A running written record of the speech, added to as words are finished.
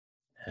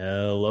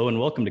Hello and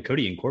welcome to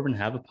Cody and Corbin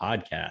Have a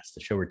Podcast,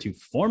 the show where two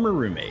former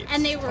roommates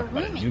And they were talk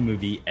about a new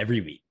movie every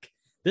week.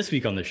 This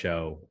week on the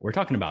show, we're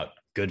talking about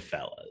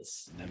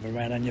Goodfellas. Never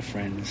rat on your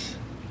friends,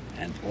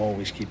 and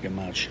always keep your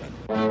mouth shut.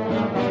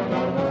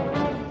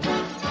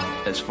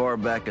 As far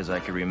back as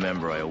I can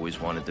remember, I always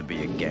wanted to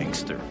be a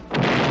gangster.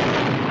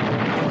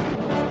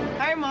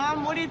 Hey,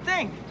 Mom, what do you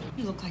think?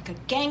 You look like a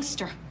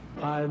gangster.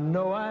 I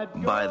know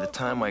I'd By the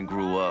time I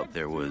grew up,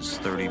 there was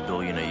 $30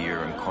 billion a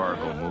year in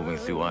cargo moving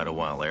through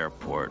Idlewild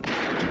Airport.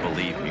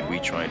 Believe me, we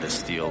tried to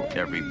steal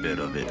every bit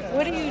of it.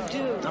 What do you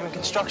do? I'm in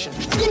construction.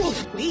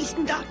 He's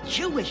not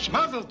Jewish.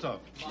 Mazel tov.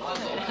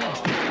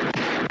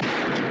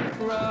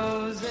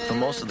 For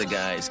most of the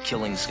guys,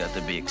 killing's got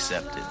to be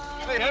accepted.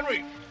 Hey,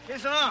 Henry,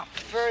 here's an arm.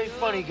 Very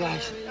funny,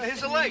 guys.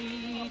 Here's a leg.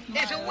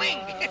 There's a wing.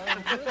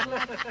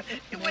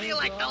 What do you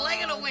like, the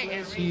leg or the wing?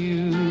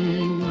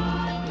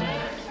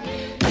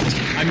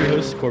 I'm your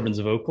host, Corbin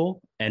Zavocal,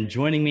 and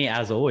joining me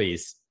as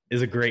always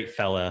is a great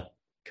fella,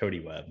 Cody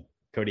Webb.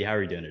 Cody, how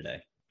are you doing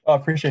today? I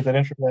appreciate that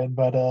intro, man.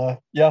 But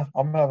yeah,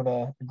 I'm having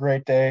a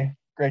great day.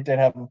 Great day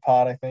to have a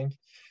pod, I think,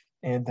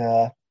 and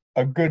a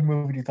good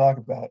movie to talk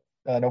about.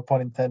 No pun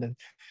intended.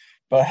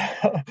 But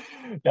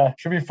yeah,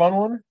 should be a fun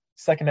one.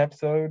 Second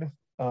episode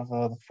of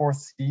the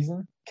fourth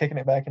season, kicking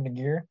it back into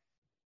gear.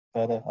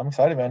 But I'm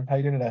excited, man. How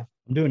you doing today?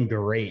 I'm doing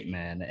great,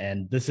 man.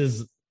 And this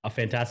is a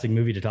fantastic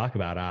movie to talk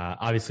about.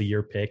 Obviously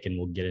your pick, and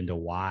we'll get into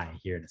why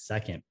here in a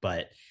second.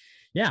 But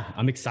yeah,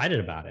 I'm excited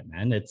about it,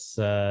 man. It's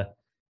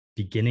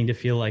beginning to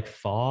feel like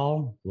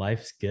fall.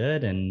 Life's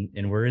good,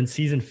 and we're in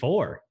season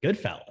 4.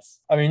 Goodfellas.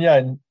 I mean, yeah,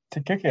 and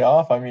to kick it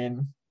off, I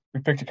mean, we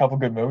picked a couple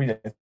good movies,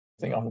 I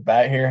think, off the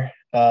bat here.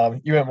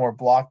 You went more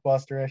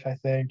blockbuster-ish, I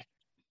think.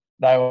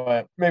 And I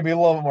went maybe a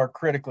little bit more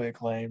critically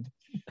acclaimed.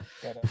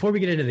 Before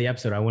we get into the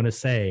episode, I want to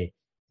say,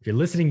 if you're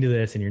listening to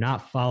this and you're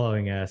not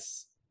following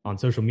us on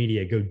social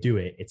media, go do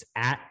it. It's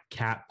at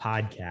Cat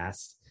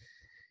Podcast,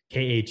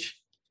 KHAPODCAST,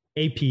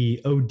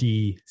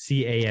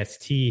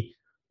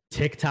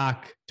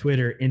 TikTok,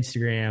 Twitter,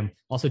 Instagram.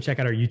 Also check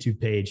out our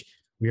YouTube page.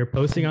 We are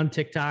posting on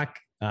TikTok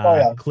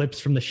clips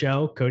from the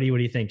show. Cody, what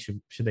do you think?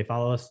 Should they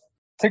follow us?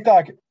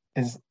 TikTok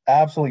is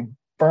absolutely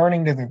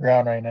burning to the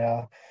ground right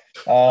now.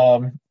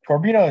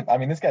 Corbino, I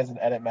mean, this guy's an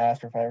edit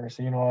master if I ever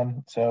seen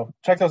one. So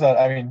check those out.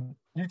 I mean,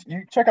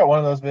 you check out one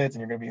of those vids and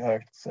you're gonna be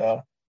hooked.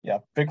 So yeah,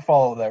 big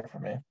follow there for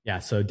me. Yeah,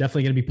 so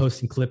definitely going to be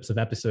posting clips of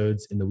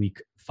episodes in the week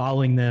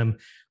following them.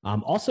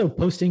 Also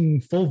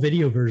posting full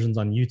video versions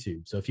on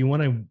YouTube. So if you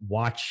want to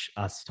watch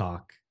us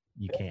talk,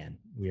 you can.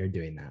 We are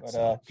doing that.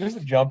 But just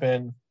to jump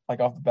in, like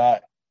off the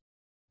bat,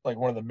 like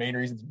one of the main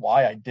reasons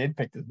why I did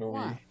pick this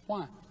movie.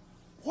 Why?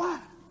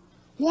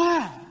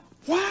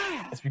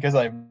 It's because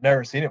I've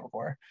never seen it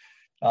before,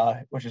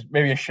 which is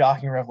maybe a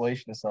shocking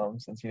revelation to some,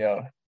 since, you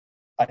know,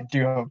 I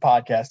do have a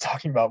podcast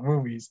talking about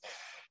movies.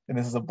 And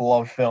this is a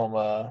beloved film,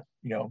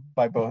 you know,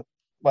 by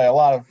a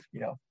lot of, you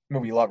know,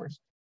 movie lovers.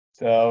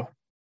 So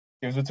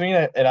it was between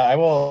it, and I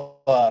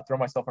will throw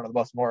myself under the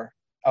bus more.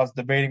 I was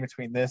debating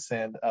between this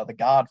and The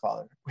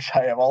Godfather, which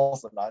I have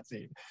also not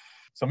seen.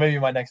 So maybe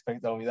my next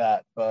pick will be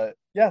that. But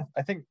yeah,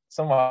 I think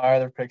some of my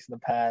other picks in the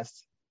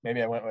past,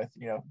 maybe I went with,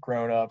 you know,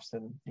 Grown Ups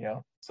and, you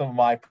know, some of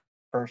my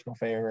personal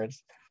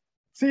favorites.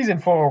 Season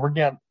 4, we're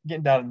getting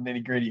down to the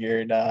nitty gritty here,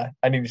 and I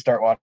need to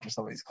start watching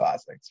some of these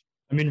classics.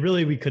 I mean,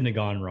 really, we couldn't have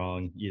gone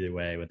wrong either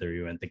way, whether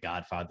we went The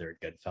Godfather or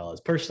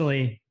Goodfellas.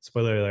 Personally,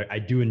 spoiler alert, I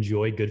do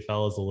enjoy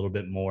Goodfellas a little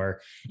bit more.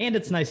 And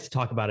it's nice to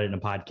talk about it in a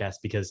podcast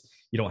because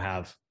you don't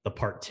have the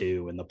part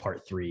 2 and the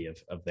part 3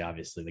 of the,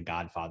 obviously, The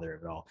Godfather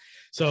of it all.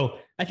 So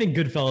I think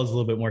Goodfellas is a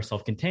little bit more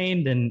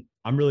self-contained, and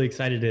I'm really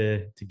excited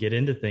to get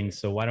into things.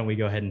 So why don't we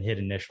go ahead and hit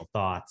initial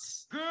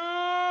thoughts? Good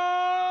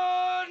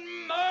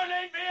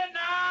morning,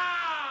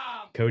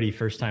 Vietnam! Cody,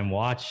 first time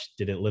watch,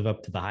 did it live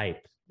up to the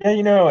hype? Yeah,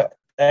 you know,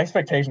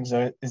 expectations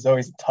is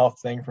always a tough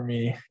thing for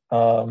me.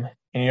 And,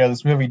 you know,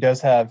 this movie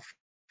does have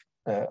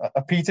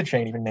a pizza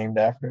chain even named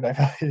after it,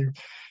 I believe.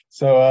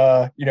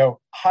 So, you know,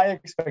 high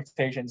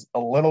expectations a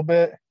little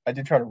bit. I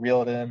did try to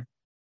reel it in.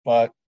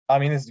 But, I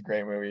mean, this is a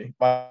great movie.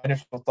 My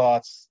initial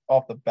thoughts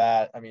off the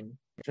bat, I mean,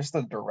 just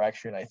the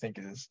direction, I think,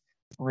 is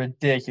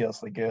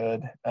ridiculously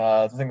good.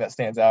 The thing that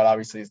stands out,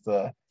 obviously, is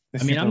the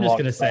I mean, I'm just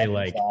going to say,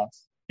 like,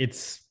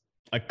 it's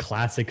a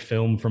classic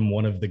film from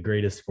one of the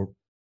greatest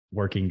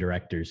working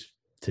directors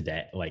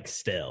today, like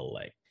still,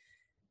 like,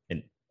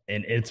 and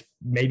it's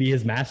maybe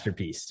his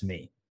masterpiece to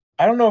me.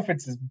 I don't know if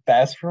it's his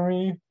best for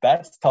me.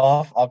 That's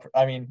tough.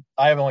 I mean,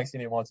 I have only seen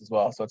it once as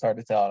well, so it's hard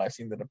to tell. And I've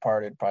seen The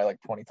Departed probably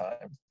like 20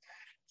 times.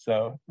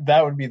 So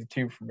that would be the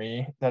two for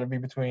me that would be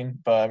between.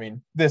 But I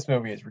mean, this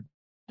movie is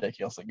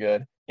ridiculously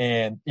good.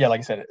 And yeah, like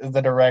I said,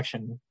 the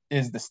direction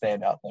is the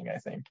standout thing, I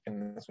think,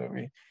 in this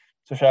movie.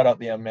 So shout out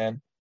the young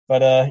man.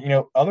 But, you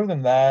know, other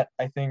than that,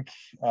 I think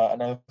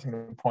another thing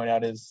to point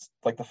out is,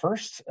 like, the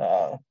first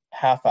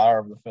half hour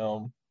of the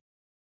film,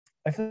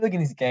 I feel like in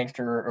these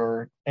gangster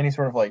or any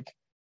sort of, like,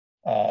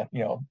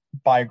 you know,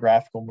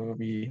 biographical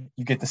movie,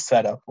 you get the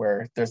setup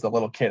where there's the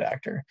little kid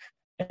actor.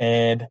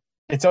 And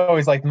it's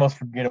always, like, the most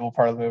forgettable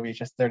part of the movie. It's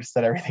just there to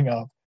set everything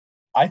up.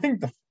 I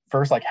think the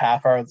first like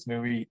half hour of this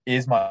movie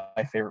is my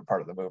favorite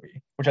part of the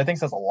movie, which I think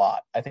says a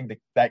lot. I think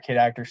that kid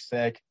actor's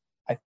sick.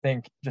 I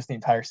think just the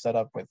entire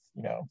setup with,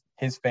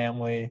 his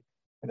family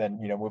and then,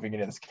 moving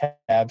into this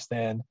cab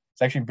stand.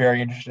 It's actually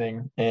very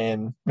interesting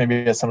and maybe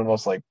it's some of the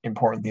most like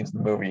important themes in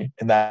the movie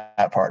in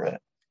that part of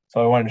it.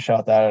 So I wanted to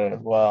shout that out as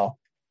well.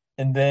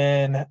 And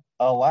then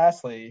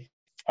lastly,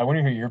 I want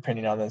to hear your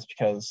opinion on this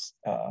because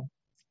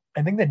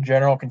I think the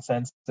general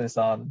consensus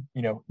on,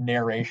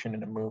 narration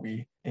in a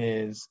movie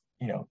is,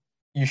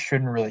 you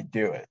shouldn't really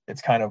do it.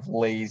 It's kind of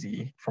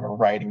lazy from a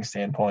writing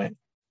standpoint.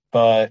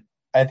 But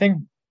I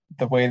think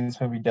the way this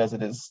movie does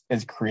it is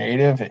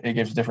creative. It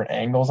gives different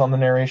angles on the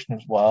narration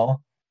as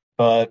well.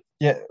 But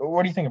yeah,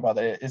 what do you think about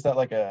that? Is that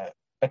like a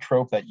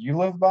trope that you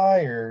live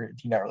by, or do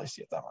you not really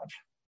see it that much?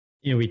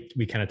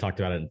 We kind of talked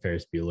about it in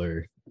Ferris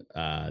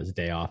Bueller's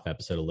Day Off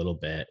episode a little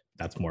bit.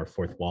 That's more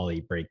fourth wall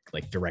break,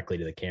 like directly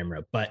to the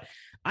camera. But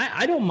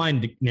I don't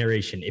mind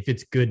narration if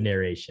it's good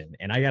narration.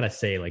 And I gotta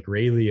say, like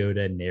Ray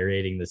Liotta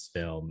narrating this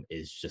film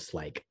is just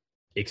like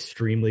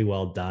extremely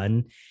well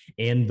done.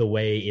 And the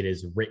way it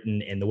is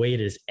written and the way it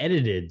is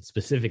edited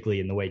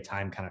specifically, and the way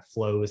time kind of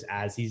flows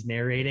as he's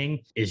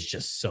narrating is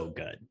just so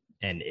good.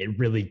 And it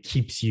really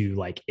keeps you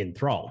like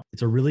enthralled.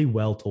 It's a really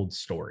well told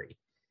story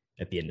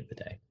at the end of the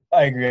day.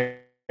 I agree.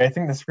 I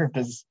think the script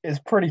is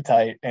pretty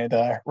tight, and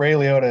Ray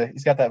Liotta,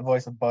 he's got that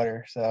voice of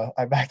butter, so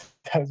I backed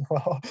that as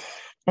well.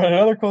 But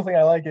another cool thing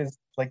I like is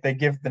like they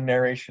give the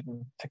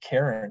narration to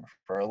Karen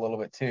for a little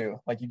bit too.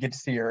 Like you get to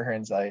see her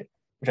insight,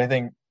 which I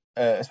think,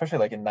 especially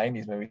like in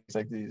 '90s movies,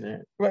 like these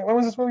are. When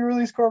was this movie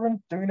released,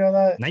 Corbin? Do we know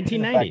that?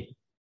 1990.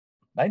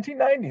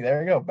 1990.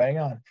 There you go, bang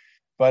on.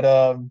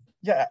 But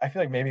yeah, I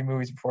feel like maybe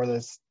movies before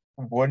this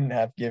wouldn't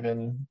have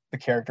given the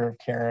character of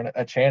Karen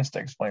a chance to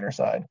explain her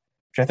side,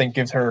 which I think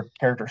gives her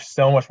character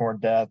so much more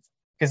depth.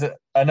 Because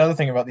another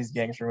thing about these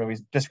gangster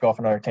movies, just go off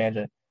another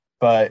tangent,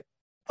 but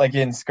like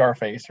in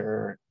Scarface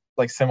or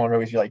like similar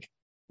movies, you're like,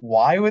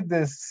 why would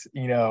this,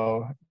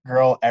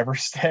 girl ever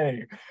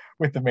stay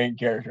with the main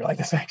character? Like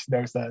this makes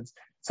no sense.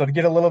 So to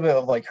get a little bit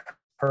of like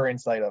her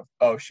insight of,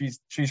 oh, she's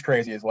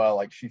crazy as well.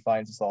 Like she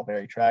finds this all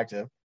very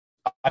attractive.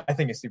 I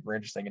think it's super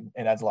interesting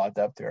and adds a lot of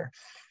depth to her.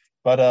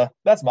 But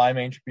that's my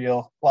main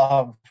spiel. A lot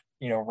of,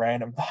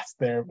 random thoughts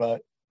there,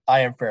 but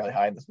I am fairly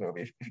high in this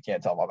movie, if you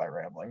can't tell by my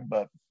rambling,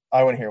 but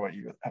I want to hear what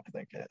you have to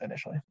think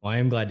initially. Well, I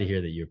am glad to hear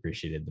that you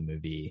appreciated the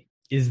movie.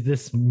 Is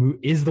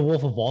The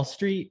Wolf of Wall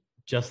Street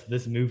just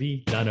this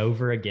movie done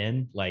over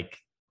again? Like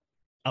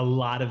a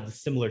lot of the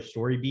similar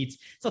story beats.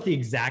 It's not the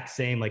exact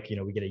same, like,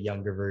 we get a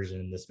younger version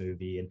in this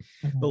movie,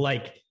 but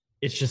like,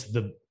 it's just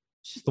the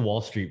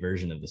Wall Street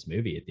version of this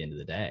movie at the end of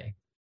the day.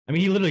 I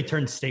mean, he literally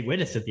turned state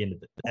witness at the end of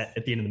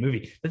the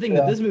movie. The thing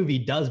that this movie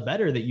does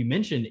better that you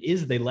mentioned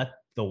is they let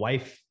the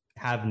wife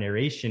have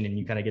narration, and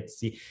you kind of get to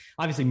see,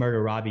 obviously Margot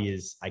Robbie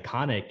is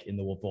iconic in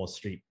The Wolf of Wall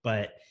Street,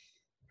 but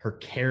her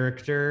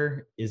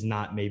character is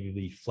not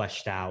maybe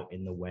fleshed out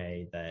in the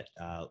way that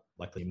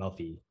luckily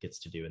Melfi gets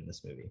to do in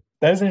this movie.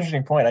 That is an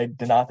interesting point. I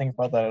did not think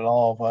about that at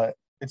all, but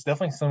it's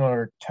definitely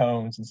similar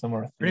tones and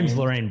similar themes. Her name's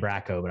Lorraine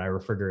Bracco, but I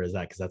referred to her as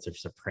that because that's her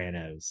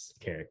Sopranos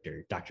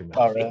character, Dr. Melfi.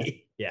 Oh,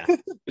 really? Yeah.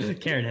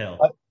 Karen Hill.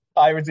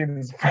 I haven't seen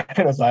the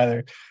Sopranos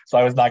either, so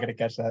I was not going to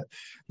catch that.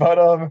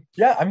 But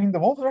yeah, I mean, The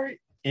Wolf of Wall Street,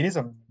 it is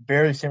a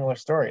very similar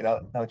story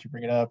now that you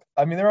bring it up.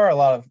 I mean, there are a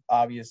lot of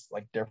obvious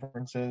like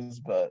differences,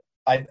 but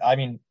I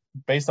mean,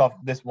 based off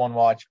this one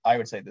watch, I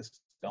would say this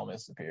film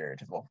is superior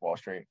to The Wolf of Wall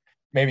Street.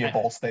 Maybe a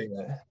bold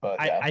statement,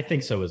 but yeah. I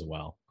think so as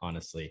well,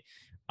 honestly.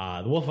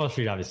 The Wolf of Wall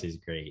Street obviously is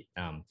great.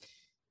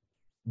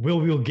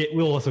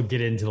 We'll also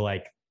get into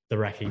like the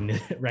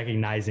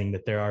recognizing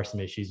that there are some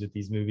issues with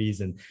these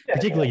movies, and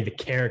particularly the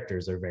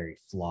characters are very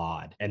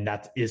flawed, and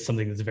that is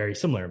something that's very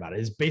similar about it.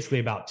 It's basically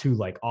about two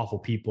like awful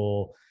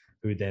people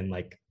who then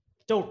like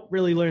don't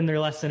really learn their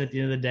lesson at the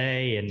end of the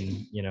day,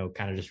 and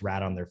kind of just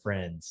rat on their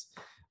friends.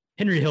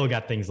 Henry Hill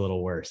got things a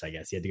little worse, I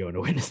guess. He had to go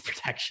into witness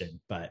protection,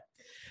 but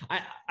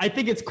I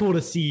think it's cool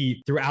to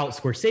see throughout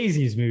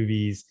Scorsese's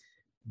movies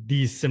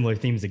these similar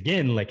themes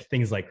again, like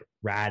things like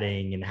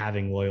ratting and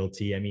having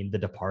loyalty. I mean, The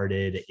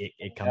Departed,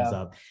 it comes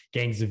up.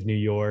 Gangs of New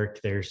York,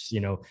 there's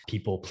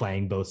people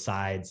playing both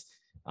sides,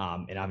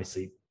 and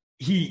obviously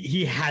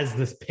he has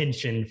this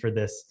penchant for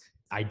this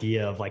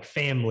idea of like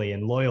family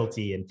and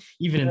loyalty, and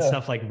even in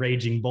stuff like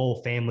Raging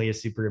Bull, family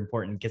is super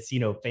important.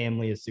 Casino,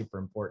 family is super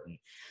important.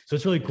 So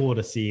it's really cool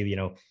to see,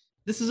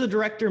 this is a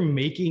director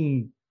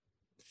making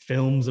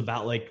films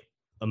about like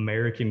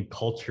American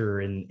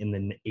culture in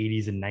the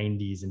 80s and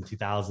 90s and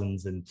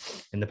 2000s,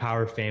 and the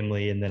power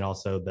family, and then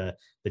also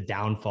the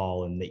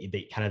downfall and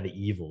the kind of the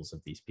evils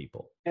of these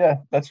people. Yeah,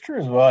 that's true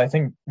as well. I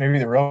think maybe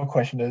the real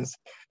question is,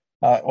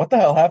 what the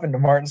hell happened to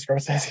Martin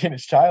Scorsese in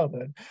his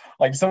childhood?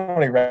 Like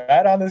somebody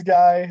rat on this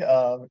guy.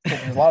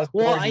 There's a lot of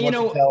stories you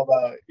tell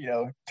about,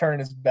 turning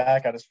his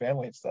back on his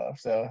family and stuff.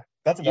 So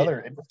that's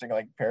another interesting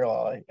like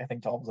parallel, I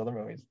think, to all those other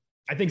movies.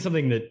 I think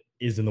something that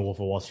is in The Wolf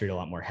of Wall Street a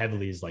lot more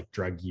heavily is like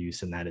drug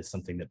use, and that is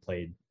something that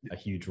played a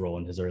huge role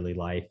in his early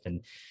life.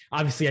 And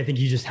obviously, I think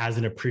he just has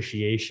an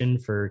appreciation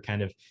for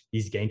kind of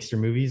these gangster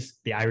movies.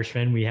 The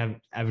Irishman, we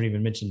haven't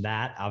even mentioned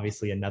that.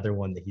 Obviously, another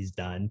one that he's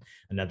done,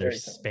 another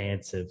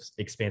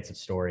expansive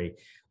story.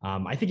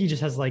 I think he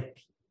just has like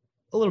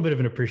a little bit of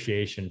an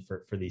appreciation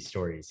for these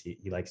stories.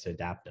 He likes to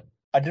adapt them.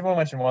 I did want to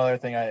mention one other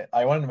thing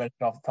I wanted to mention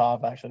off the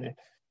top actually,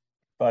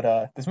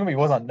 but this movie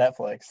was on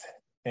Netflix,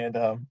 and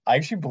I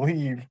actually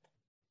believe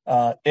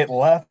it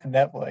left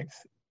Netflix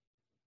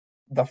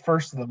the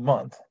first of the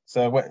month.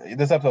 So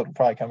this episode will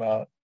probably come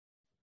out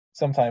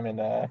sometime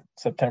in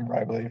September,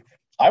 I believe.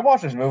 I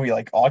watched this movie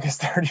like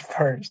August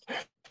 31st,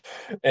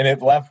 and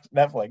it left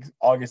Netflix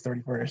August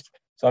 31st.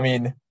 So I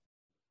mean,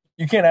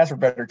 you can't ask for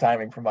better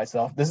timing from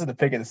myself. This is the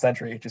pick of the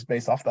century, just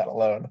based off that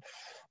alone.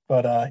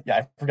 But yeah,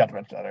 I forgot to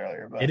mention that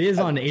earlier. But it is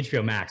on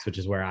HBO Max, which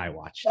is where I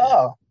watched it.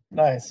 Oh,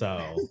 nice.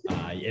 So,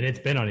 and it's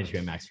been on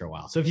HBO Max for a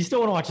while. So if you still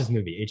want to watch this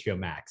movie, HBO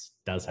Max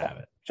does have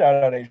it. Shout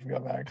out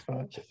HBO Max.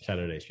 Shout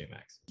out HBO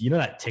Max. You know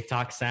that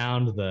TikTok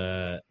sound,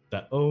 the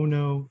oh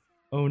no,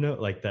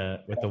 like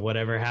with the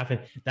whatever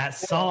happened. That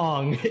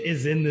song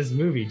is in this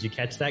movie. Did you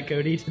catch that,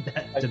 Cody? Did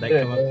that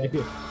come up to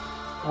you?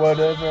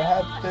 Whatever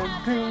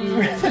happened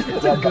to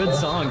It's a good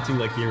song too,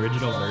 like the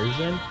original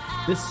version.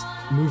 This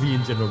movie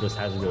in general just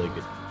has really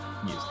good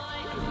music.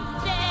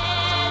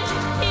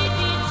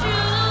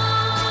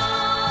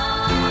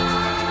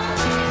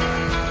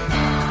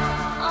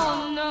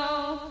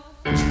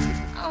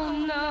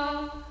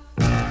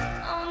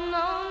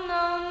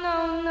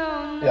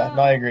 Yeah,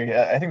 no, I agree.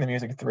 I think the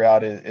music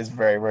throughout is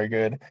very, very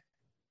good,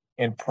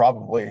 and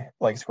probably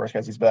like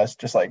Scorsese's best,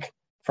 just like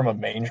from a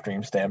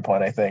mainstream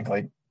standpoint. I think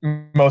like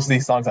most of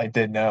these songs I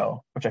did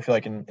know, which I feel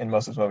like in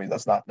most of his movies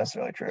that's not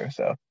necessarily true.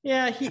 So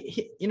yeah,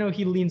 he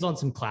leans on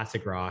some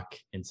classic rock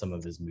in some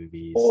of his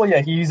movies. Oh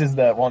yeah, he uses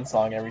that one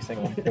song every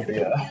single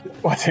movie.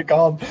 What's it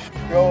called? Give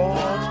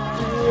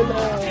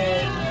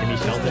Me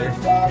Shelter.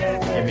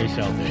 Give Me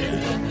Shelter.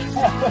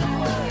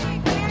 Yeah.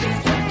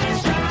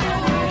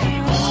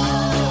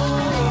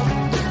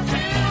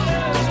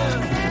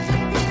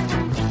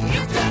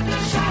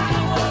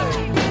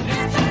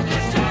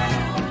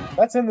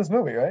 That's in this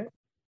movie, right?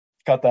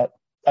 Cut that.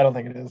 I don't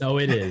think it is. No,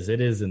 it is.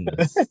 It is in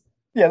this.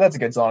 Yeah, that's a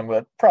good song,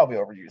 but probably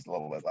overused a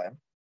little bit by him.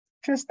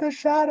 Just a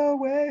shot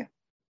away.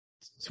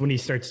 So when he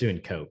starts doing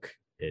coke,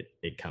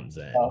 it comes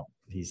in. Oh.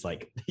 He's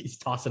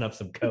tossing up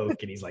some coke,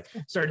 and he's like,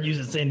 started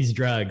using Sandy's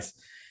drugs.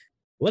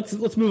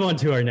 Let's move on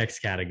to our next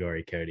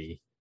category,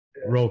 Cody.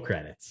 Roll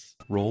credits.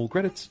 Roll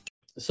credits.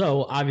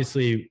 So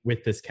obviously,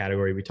 with this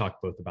category, we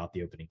talked both about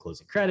the opening,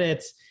 closing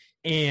credits,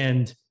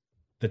 and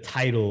the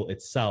title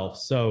itself.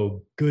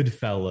 So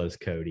Goodfellas,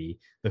 Cody.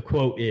 The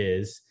quote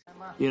is,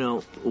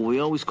 we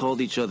always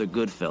called each other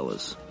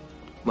Goodfellas.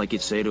 Like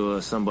you'd say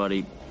to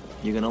somebody,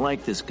 you're going to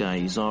like this guy.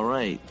 He's all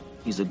right.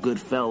 He's a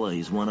good fella.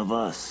 He's one of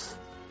us.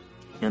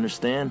 You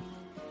understand?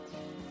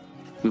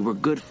 We were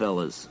good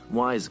fellas,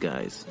 wise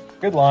guys.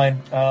 Good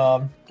line.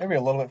 Maybe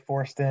a little bit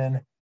forced in.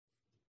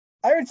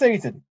 I would say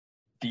it's a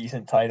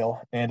decent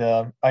title.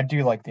 And I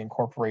do like the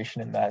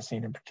incorporation in that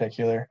scene in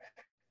particular.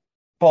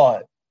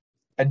 But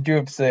I do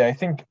have to say, I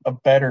think a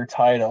better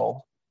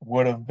title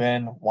would have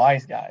been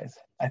Wise Guys.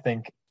 I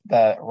think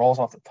that rolls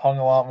off the tongue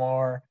a lot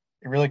more.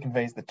 It really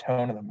conveys the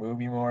tone of the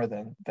movie more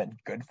than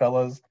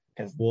Goodfellas.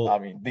 Because I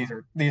mean,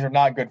 these are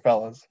not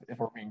Goodfellas, if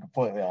we're being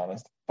completely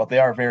honest, but they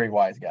are very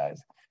wise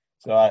guys.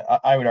 So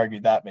I would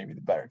argue that may be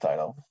the better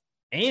title.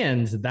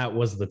 And that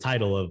was the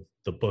title of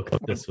the book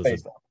that this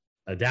was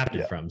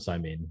adapted from. So I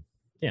mean,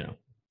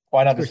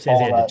 why not just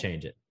follow had to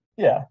change it?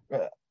 Yeah.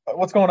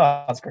 What's going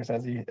on,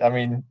 Scorsese? I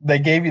mean, they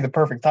gave you the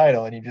perfect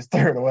title and you just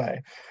threw it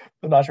away.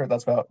 I'm not sure what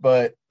that's about,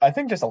 but I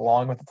think just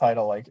along with the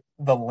title, like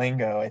the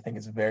lingo, I think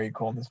is very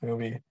cool in this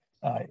movie.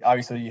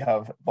 Obviously, you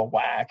have the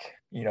whack.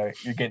 You're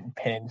getting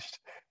pinched.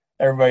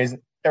 Everybody's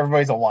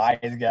a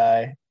wise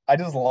guy. I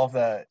just love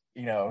that.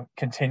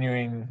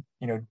 Continuing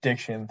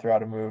diction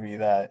throughout a movie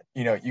that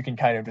you can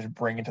kind of just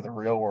bring into the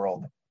real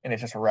world, and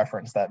it's just a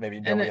reference that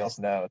maybe nobody else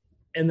knows.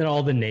 And then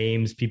all the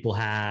names people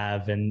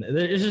have, and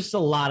there's just a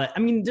lot of. I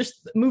mean,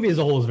 just the movie as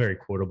a whole is very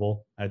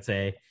quotable, I'd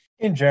say.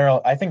 In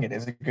general, I think it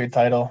is a good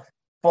title,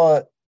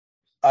 but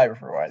I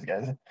prefer Wise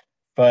Guys.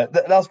 But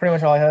that was pretty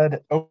much all I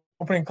had.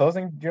 Opening,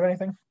 closing. Do you have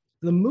anything?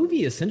 The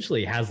movie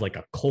essentially has like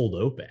a cold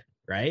open,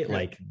 right? Yeah.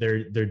 Like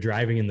they're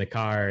driving in the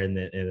car and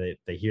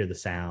they hear the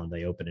sound,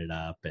 they open it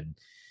up, and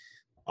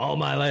all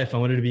my life I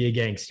wanted to be a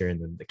gangster,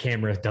 and then the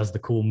camera does the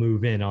cool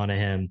move in on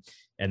him,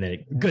 and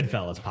then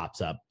Goodfellas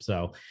pops up.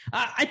 So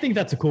I think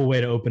that's a cool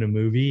way to open a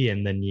movie,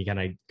 and then you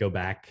kind of go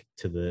back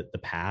to the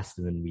past,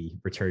 and then we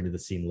return to the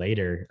scene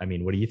later. I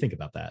mean, what do you think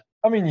about that?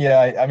 I mean,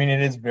 yeah, I mean,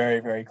 it is very,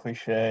 very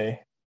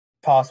cliche,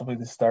 possibly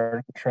the start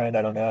of the trend.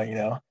 I don't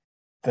know,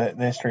 the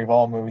history of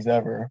all movies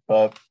ever,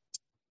 but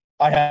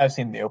I have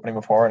seen the opening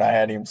before, and I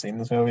hadn't even seen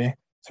this movie,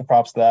 so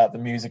props to that. The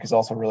music is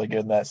also really good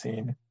in that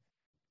scene,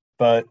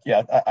 but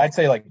yeah, I'd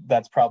say like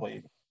that's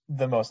probably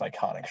the most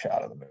iconic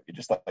shot of the movie.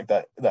 Just like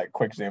that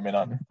quick zoom in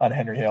on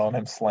Henry Hill and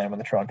him slamming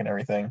the trunk and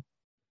everything.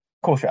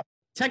 Cool shot.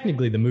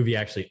 Technically, the movie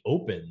actually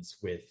opens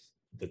with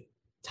the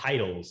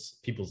titles,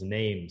 people's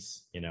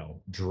names,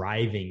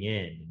 driving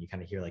in, and you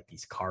kind of hear like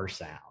these car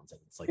sounds,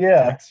 and it's like the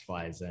text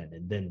flies in,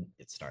 and then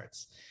it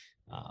starts.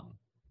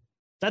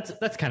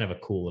 That's kind of a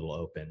cool little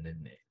open,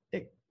 and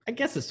I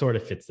guess it sort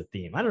of fits the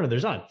theme. I don't know.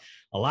 There's not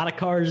a lot of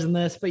cars in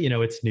this, but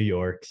it's New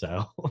York,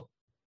 so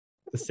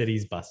the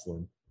city's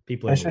bustling.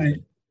 People are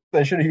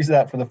they should have used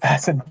that for the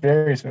Fast and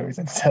Furious movies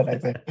instead, I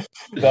think.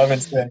 That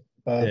would sick.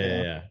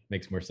 Yeah.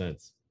 Makes more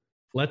sense.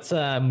 Let's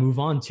move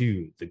on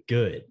to the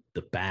good,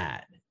 the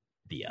bad,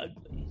 the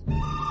ugly.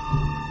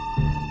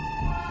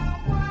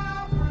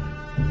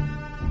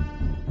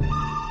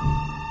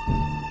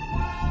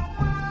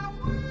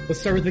 Let's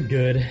start with the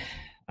good.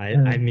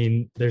 I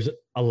mean, there's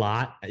a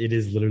lot. It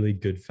is literally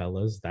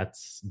Goodfellas.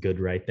 That's good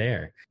right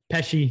there.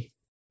 Pesci,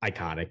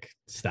 iconic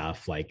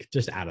stuff, like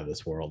just out of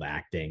this world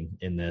acting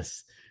in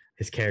this.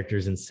 His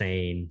character's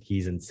insane.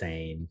 He's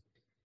insane.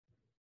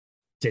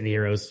 De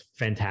Niro's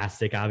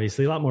fantastic,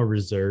 obviously, a lot more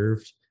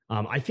reserved.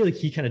 I feel like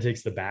he kind of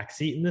takes the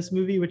backseat in this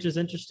movie, which is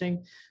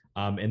interesting.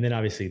 And then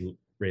obviously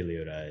Ray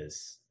Liotta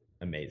is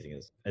amazing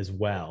as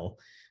well.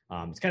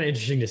 It's kind of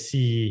interesting to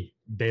see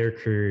their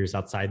careers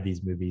outside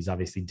these movies.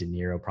 Obviously, De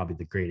Niro, probably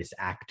the greatest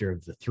actor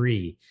of the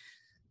three,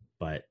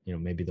 but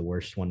maybe the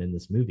worst one in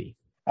this movie.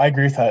 I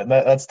agree with that.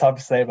 That's tough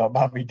to say about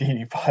Bobby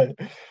D, but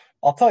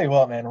I'll tell you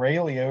what, man, Ray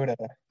Liotta,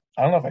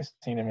 I don't know if I've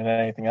seen him in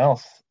anything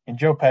else. And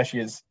Joe Pesci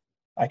is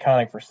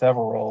iconic for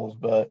several roles,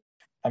 but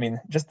I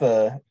mean, just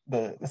the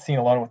scene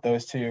alone with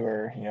those two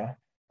are,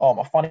 oh, I'm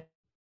a funny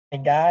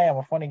guy.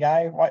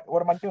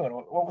 What am I doing?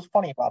 What was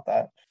funny about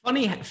that?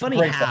 Funny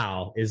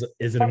how is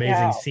an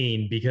amazing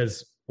scene,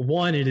 because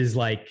one, it is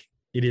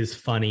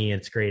funny.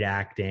 It's great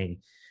acting,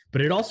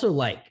 but it also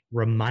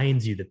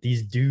reminds you that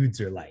these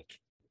dudes are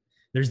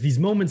there's these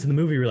moments in the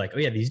movie where you're like, oh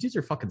yeah, these dudes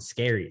are fucking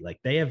scary. Like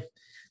they have,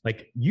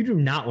 you do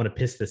not want to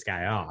piss this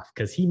guy off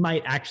because he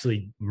might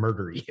actually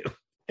murder you.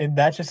 And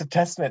that's just a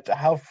testament to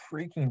how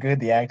freaking good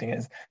the acting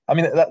is. I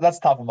mean, that's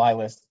top of my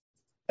list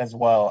as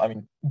well. I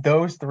mean,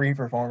 those three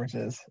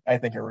performances I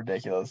think are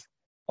ridiculous.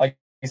 Like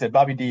you said,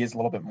 Bobby D is a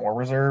little bit more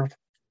reserved,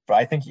 but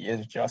I think he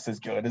is just as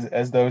good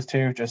as those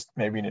two, just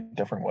maybe in a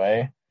different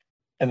way.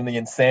 And then the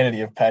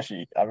insanity of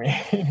Pesci. I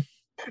mean,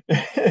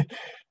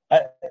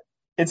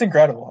 it's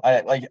incredible.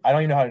 I don't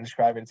even know how to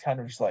describe it. It's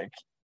kind of just like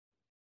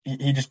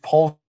he just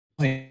pulls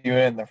you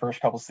in the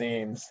first couple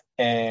scenes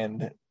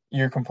and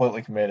you're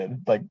completely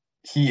committed. Like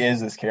he is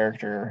this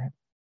character.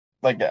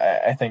 Like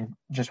I think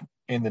just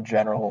in the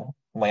general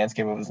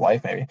landscape of his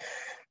life, maybe.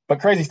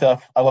 But crazy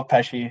stuff. I love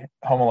Pesci.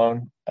 Home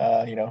Alone.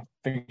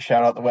 Big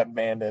shout out the Wet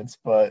Bandits.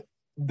 But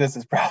this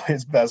is probably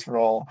his best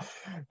role.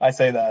 I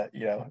say that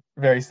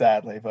very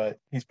sadly, but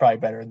he's probably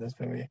better in this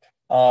movie.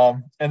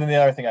 And then the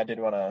other thing I did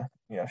want to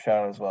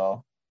shout out as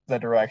well, the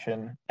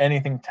direction.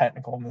 Anything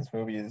technical in this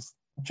movie is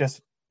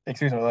just,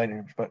 excuse my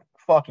language, but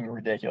fucking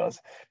ridiculous.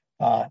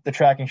 The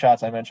tracking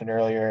shots I mentioned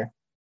earlier,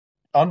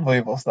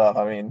 unbelievable stuff.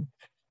 I mean,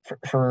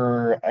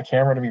 for a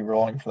camera to be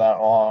rolling for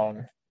that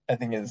long, I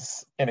think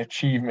is an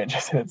achievement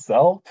just in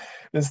itself.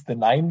 This is the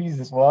 90s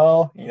as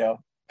well.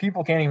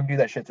 People can't even do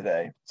that shit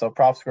today. So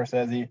props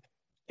Scorsese.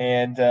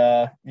 And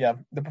the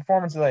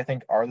performances I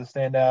think are the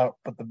standout,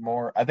 but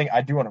I think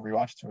I do want to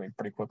rewatch this movie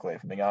pretty quickly,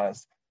 if I'm being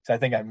honest. So I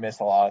think I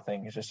missed a lot of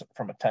things just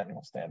from a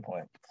technical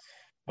standpoint.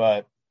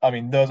 But I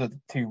mean, those are the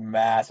two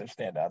massive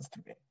standouts to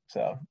me.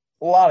 So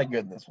a lot of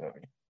good in this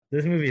movie.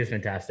 This movie is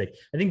fantastic.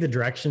 I think the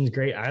direction's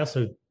great.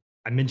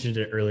 I mentioned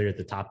it earlier at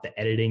the top, the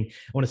editing.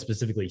 I want to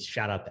specifically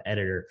shout out the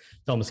editor,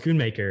 Thelma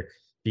Schoonmaker,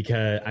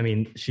 because I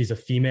mean, she's a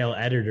female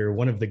editor,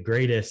 one of the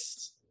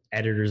greatest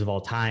editors of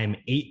all time,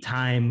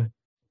 8-time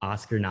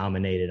Oscar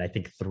nominated, I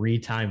think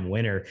 3-time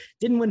winner.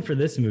 Didn't win for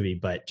this movie,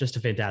 but just a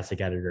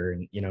fantastic editor.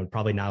 And,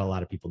 probably not a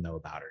lot of people know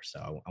about her.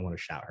 So I want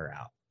to shout her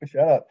out. Good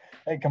shout out.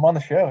 Hey, come on the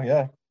show.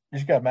 Yeah. You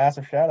just got a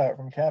massive shout out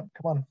from Cap.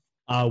 Come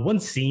on. One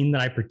scene that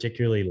I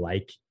particularly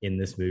like in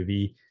this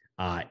movie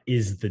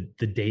is the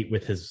date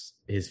with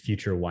his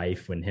future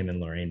wife, when him and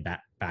Lorraine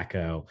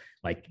Bacco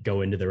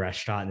go into the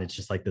restaurant, and it's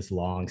just this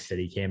long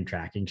Steadicam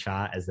tracking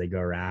shot as they go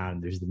around.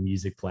 And there's the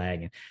music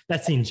playing, and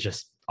that scene's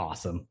just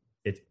awesome.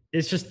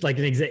 It's just an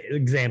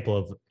example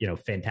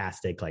of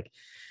fantastic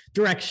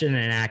direction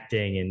and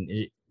acting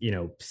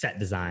and set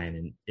design,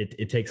 and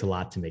it takes a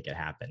lot to make it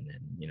happen.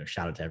 And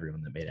shout out to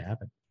everyone that made it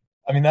happen.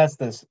 I mean, that's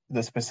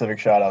the specific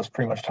shot I was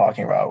pretty much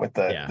talking about with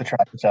the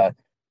tracking shot.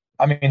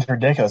 I mean, it's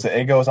ridiculous.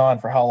 It goes on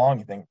for how long?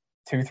 You think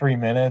 2-3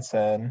 minutes,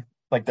 and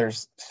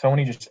there's so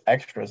many just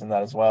extras in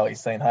that as well.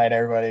 He's saying hi to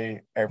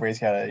everybody. Everybody's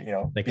got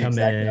to they come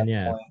in,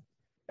 yeah.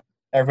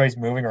 Everybody's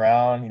moving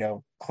around,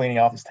 cleaning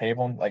off his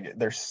table.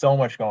 There's so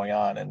much going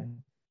on, and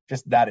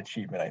just that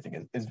achievement I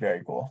think is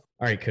very cool.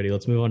 All right, Cody,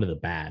 let's move on to the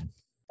bad.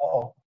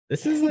 Oh,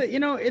 this is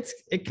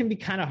it can be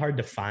kind of hard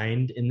to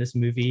find in this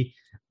movie.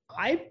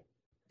 I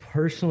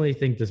personally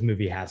think this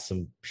movie has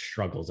some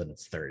struggles in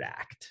its third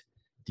act.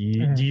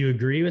 Do you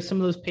agree with some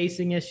of those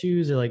pacing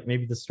issues or like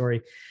maybe the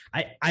story?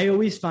 I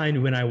always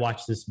find when I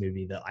watch this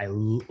movie that I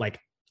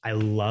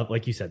love,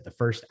 like you said, the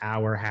first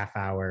hour, half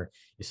hour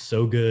is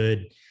so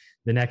good.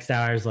 The next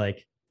hour is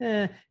like,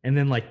 and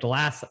then like the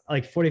last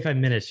like 45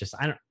 minutes, just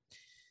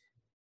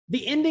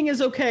the ending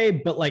is okay,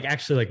 but like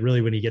actually like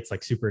really when he gets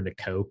like super into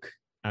coke,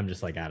 I'm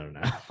just like, I don't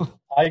know.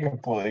 I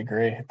completely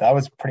agree. That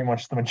was pretty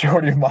much the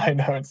majority of my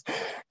notes,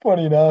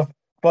 funny enough.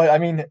 But I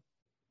mean,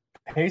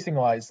 pacing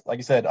wise, like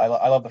you said, I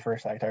love the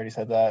first act. I already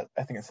said that.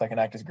 I think the second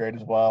act is great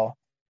as well.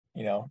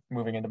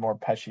 Moving into more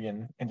Pesci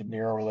and De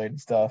Niro related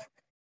stuff.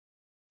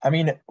 I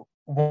mean,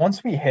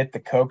 once we hit the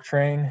coke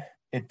train,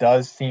 it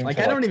does seem like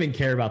I don't even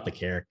care about the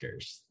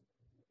characters.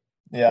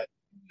 Yeah,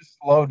 just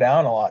slow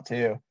down a lot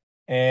too.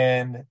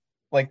 And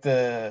like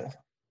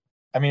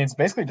it's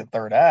basically the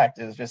third act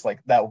is just like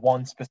that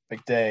one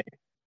specific day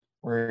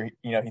where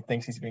he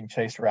thinks he's being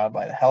chased around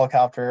by the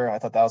helicopter. I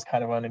thought that was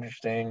kind of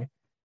uninteresting.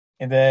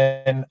 And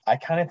then I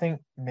kind of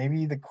think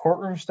maybe the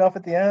courtroom stuff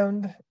at the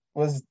end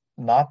was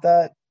not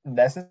that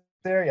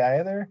necessary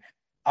either.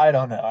 I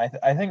don't know.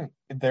 I think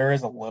there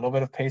is a little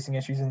bit of pacing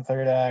issues in the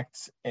third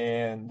act.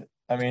 And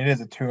I mean, it is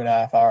a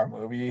 2.5 hour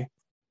movie.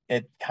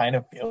 It kind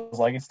of feels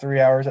like it's 3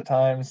 hours at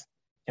times.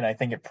 And I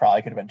think it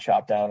probably could have been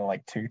chopped down to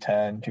like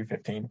 2:10,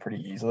 2:15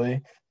 pretty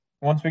easily.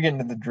 Once we get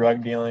into the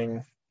drug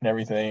dealing and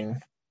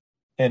everything,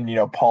 and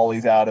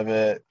Paulie's out of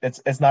it,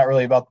 it's not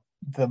really about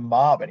the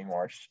mob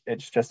anymore.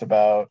 It's just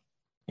about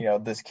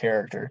this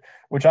character,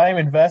 which I am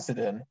invested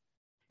in,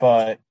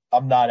 but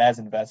I'm not as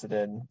invested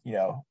in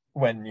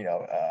when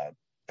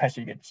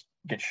Pesci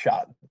gets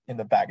shot in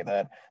the back of the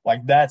head.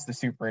 Like that's the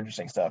super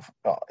interesting stuff.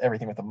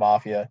 Everything with the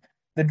mafia,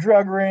 the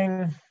drug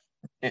ring,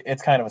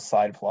 it's kind of a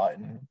side plot,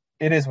 and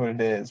it is what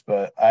it is.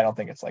 But I don't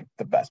think it's like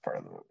the best part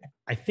of the movie.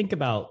 I think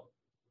about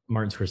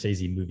Martin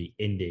Scorsese movie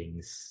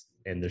endings,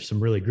 and there's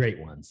some really great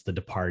ones. The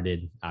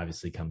Departed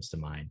obviously comes to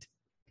mind.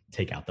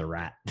 Take out the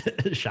rat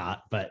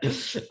shot, but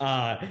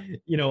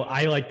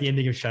I like the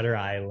ending of Shutter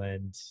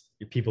Island.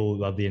 People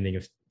love the ending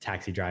of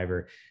Taxi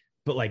Driver,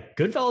 but like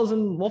Goodfellas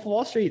and Wolf of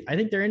Wall Street, I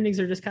think their endings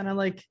are just kind of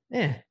like,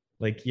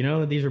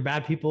 these are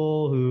bad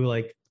people who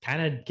like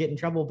kind of get in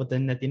trouble, but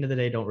then at the end of the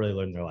day don't really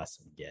learn their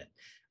lesson again.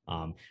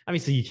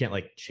 Obviously you can't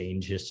like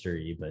change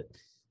history, but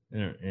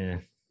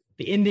the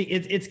ending,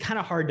 it's kind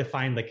of hard to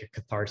find like a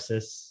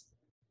catharsis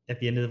at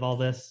the end of all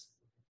this.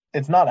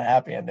 It's not a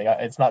happy ending.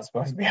 It's not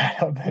supposed to be. I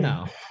don't think.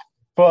 No.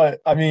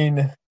 But I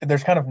mean,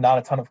 there's kind of not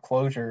a ton of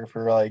closure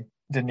for like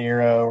De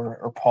Niro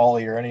or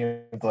Paulie or any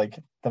of like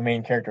the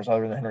main characters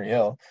other than Henry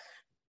Hill.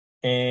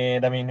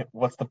 And I mean,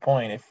 what's the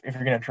point if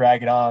you're gonna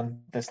drag it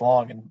on this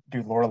long and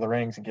do Lord of the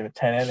Rings and give it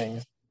 10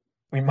 innings?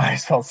 We might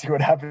as well see what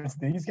happens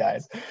to these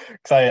guys,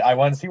 because I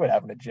want to see what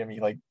happened to Jimmy.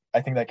 Like I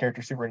think that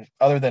character's super,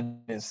 other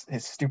than his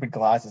stupid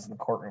glasses in the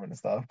courtroom and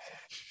stuff.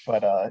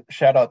 But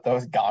shout out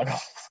those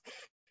goggles.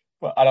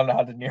 But I don't know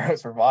how De Niro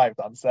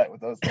survived on set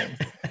with those things.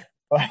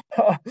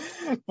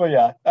 but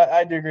yeah,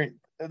 I do agree.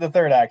 The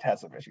third act has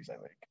some issues, I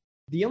think.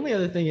 The only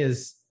other thing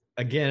is,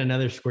 again,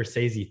 another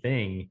Scorsese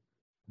thing.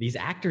 These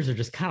actors are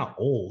just kind of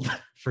old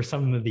for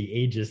some of the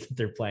ages that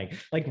they're playing.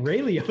 Like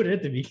Ray Liotta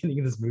at the beginning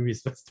of this movie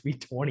is supposed to be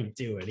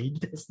 22, and he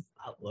does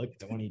not look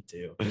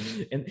 22.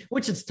 And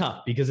which is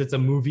tough because it's a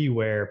movie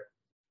where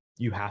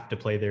you have to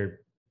play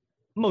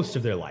most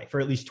of their life, or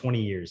at least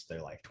 20 years of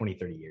their life, 20,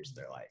 30 years of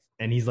their life.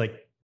 And he's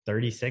like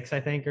 36,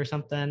 I think, or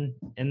something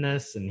in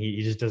this, and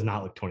he just does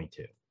not look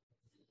 22.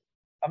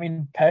 I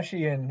mean,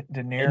 Pesci and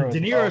De Niro. And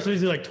De Niro is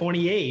usually like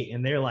 28,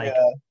 and they're like,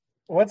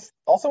 what's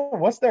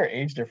their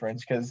age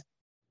difference? Because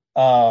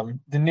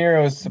De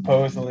Niro is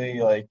supposedly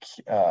like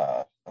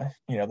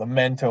the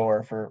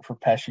mentor for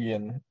Pesci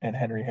and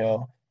Henry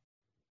Hill,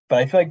 but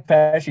I feel like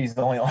Pesci's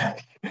only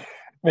like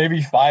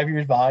maybe 5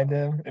 years behind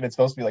him, and it's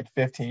supposed to be like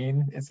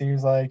 15. It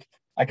seems like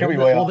I could be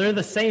way off. Well, they're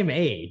the same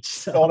age.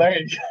 So. Oh, there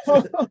you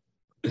go.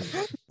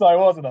 So I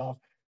wasn't off.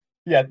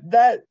 Yeah,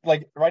 that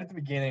like right at the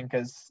beginning,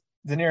 because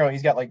De Niro,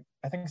 he's got like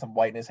I think some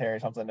white in his hair or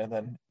something, and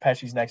then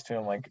Pesci's next to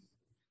him I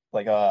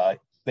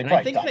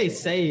think they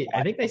say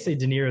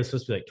De Niro is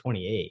supposed to be like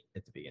 28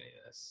 at the beginning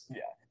of this.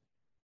 Yeah,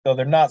 so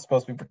they're not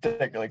supposed to be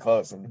particularly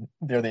close, and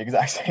they're the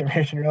exact same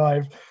age in real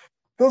life.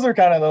 Those are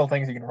kind of little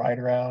things you can write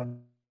around.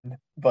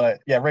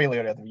 But yeah, Ray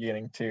Liotta at the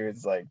beginning too.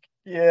 It's like,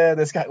 yeah,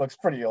 this guy looks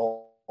pretty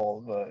old,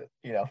 but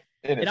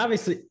it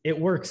obviously it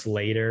works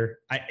later.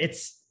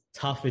 It's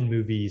tough in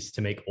movies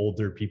to make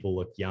older people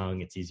look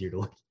young. It's easier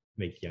to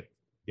make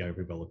younger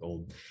people look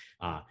old.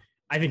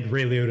 I think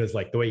Ray Liotta is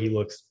like the way he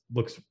looks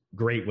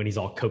great when he's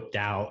all coked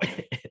out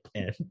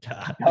and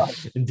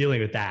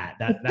dealing with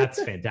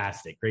that's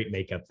fantastic. Great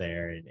makeup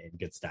there and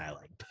good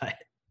styling. But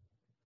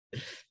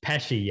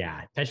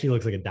Pesci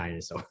looks like a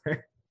dinosaur.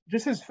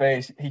 Just his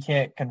face, he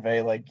can't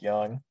convey like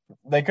young.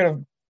 They could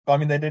have. I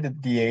mean, they did a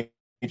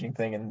de-aging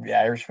thing in The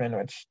Irishman,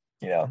 which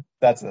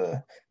that's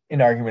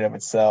an argument of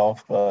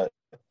itself. But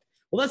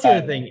well, that's the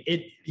other thing.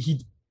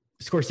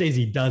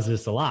 Scorsese does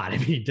this a lot. I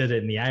mean, he did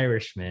it in The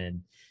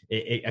Irishman.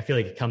 I feel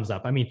like it comes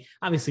up. I mean,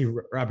 obviously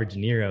Robert De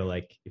Niro,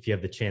 like if you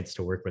have the chance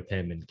to work with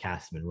him and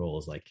cast him in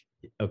roles, like,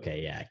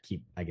 okay, yeah,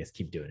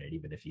 keep doing it,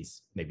 even if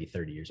he's maybe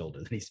 30 years older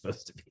than he's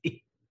supposed to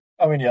be.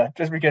 I mean, yeah,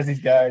 just because these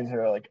guys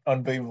are like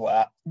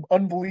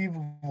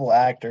unbelievable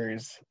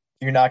actors,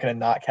 you're not going to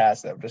not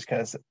cast them just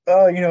because,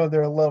 they're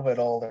a little bit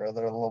older, or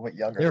they're a little bit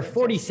younger. They're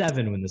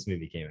 47 when this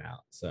movie came out.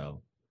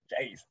 So,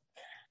 jeez,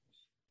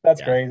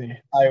 that's crazy.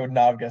 I would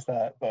not have guessed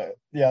that, but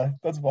yeah,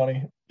 that's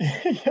funny.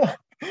 Yeah,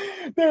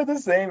 they're the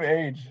same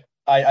age.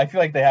 I feel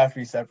like they have to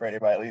be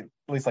separated by at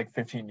least like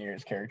 15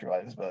 years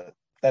character-wise, but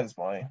that is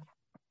funny.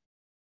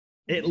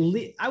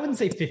 I wouldn't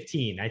say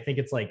 15. I think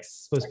it's like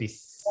supposed to be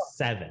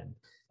 7,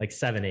 like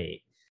 7,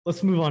 8.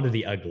 Let's move on to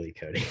the ugly,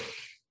 Cody.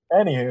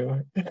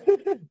 Anywho,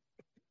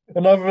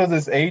 enough of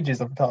this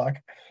ageism talk.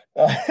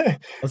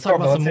 Let's talk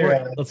about some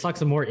more. Let's talk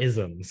some more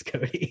isms,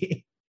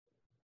 Cody.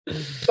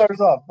 Start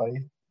us off,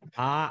 buddy.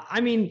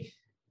 I mean,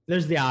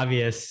 there's the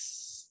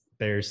obvious.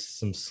 There's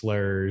some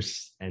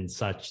slurs and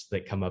such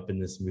that come up in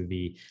this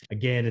movie.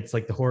 Again, it's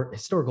like the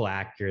historical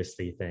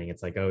accuracy thing.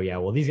 It's like, oh yeah,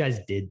 well, these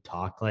guys did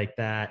talk like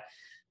that.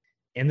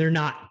 And they're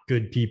not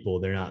good people.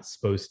 They're not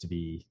supposed to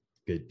be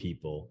good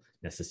people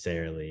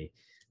necessarily.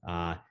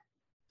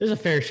 There's a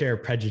fair share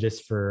of prejudice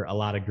for a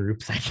lot of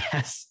groups, I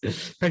guess.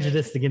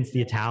 Prejudice against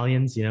the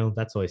Italians,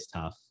 that's always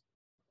tough.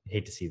 I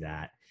hate to see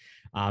that.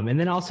 And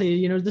then also,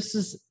 this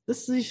is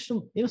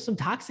some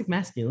toxic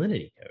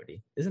masculinity,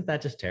 Cody. Isn't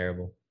that just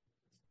terrible?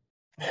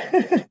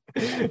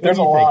 There's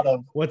a lot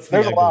of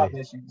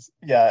issues.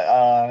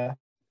 Yeah.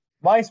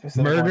 My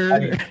specific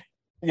murder.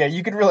 Yeah,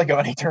 you could really go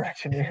any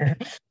direction here.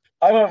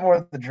 I went more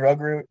with the drug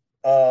route.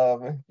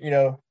 I'd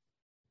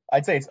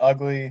say it's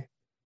ugly.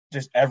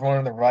 Just everyone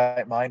in the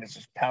right mind is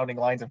just pounding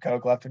lines of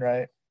coke left and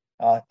right.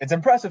 It's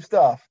impressive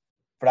stuff,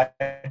 but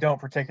I don't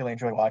particularly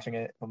enjoy watching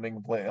it, if I'm being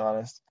completely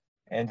honest.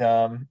 And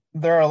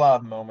there are a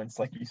lot of moments,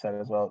 like you said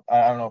as well.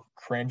 I don't know if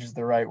cringe is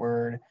the right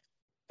word,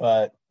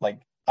 but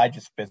like I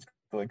just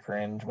physically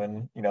cringe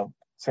when,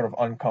 sort of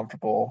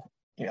uncomfortable,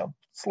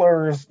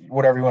 slurs,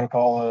 whatever you want to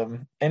call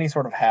them, any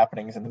sort of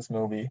happenings in this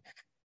movie.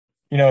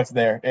 It's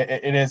there.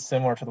 It is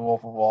similar to The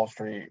Wolf of Wall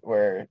Street,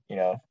 where,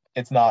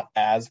 it's not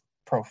as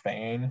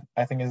profane,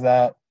 I think, as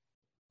that.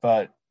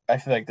 But I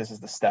feel like this is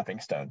the stepping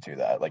stone to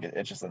that. Like,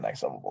 it's just the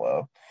next level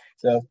below.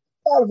 So,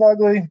 kind of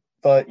ugly,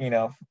 but,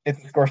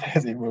 it's a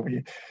Scorsese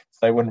movie,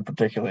 so I wouldn't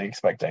particularly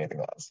expect anything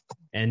less.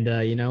 And,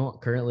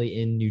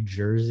 currently in New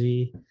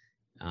Jersey,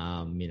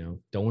 don't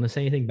want to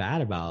say anything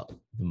bad about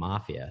the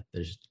mafia.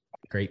 They're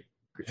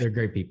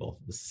great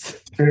people.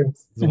 True.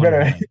 You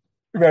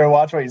better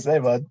watch what you say,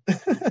 bud.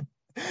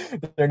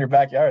 They're in your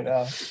backyard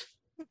now.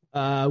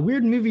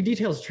 Weird movie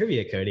details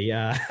trivia, Cody.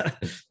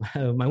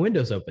 My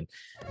window's open.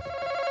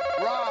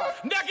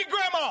 Naked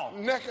grandma.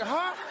 Naked,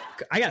 huh?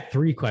 I got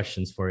 3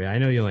 questions for you. I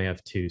know you only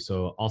have 2,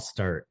 so I'll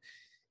start.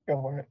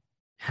 Go for it.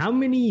 How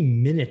many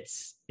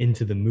minutes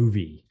into the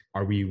movie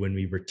are we when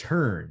we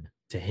return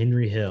to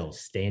Henry Hill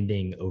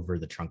standing over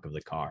the trunk of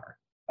the car?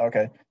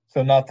 Okay,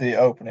 so not the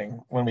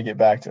opening, when we get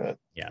back to it.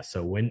 Yeah,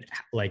 so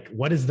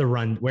what is the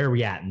run? Where are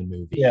we at in the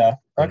movie? Yeah,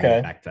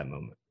 okay. Back to that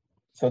moment.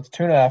 So it's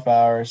 2.5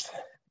 hours.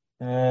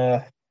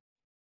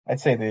 I'd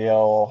say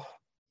the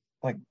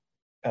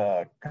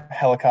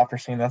helicopter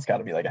scene, that's got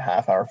to be like a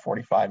half hour,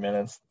 45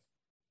 minutes.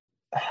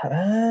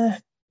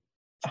 I'm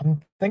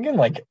thinking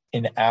like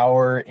an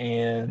hour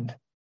and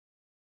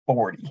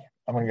 40.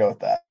 I'm gonna go with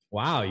that.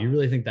 Wow, you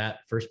really think that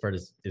first part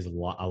is a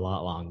lot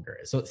longer?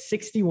 So it's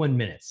 61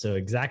 minutes, so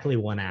exactly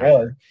 1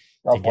 hour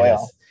to get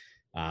us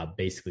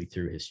basically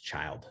through his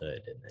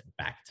childhood and then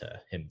back to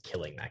him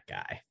killing that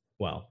guy.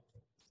 Well,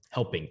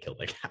 helping kill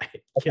the guy,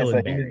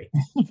 killing Barry.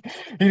 He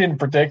didn't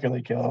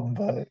particularly kill him,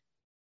 but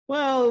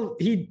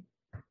he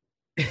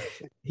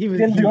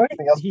didn't do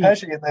anything else.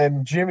 Pesci and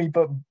then Jimmy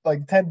put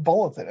like 10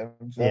 bullets in him.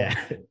 So. Yeah,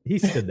 he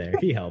stood there.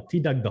 He helped. He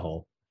dug the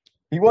hole.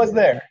 He was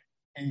there.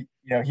 He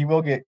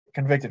will get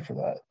convicted for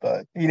that,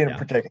 but he didn't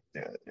particularly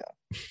do it. Yeah,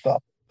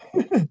 stop.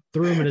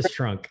 Threw him in his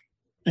trunk.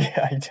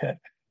 Yeah, he did.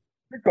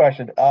 Good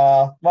question.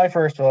 My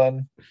first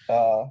one,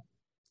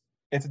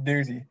 it's a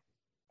doozy,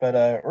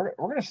 but we're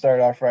gonna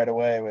start off right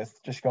away with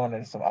just going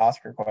into some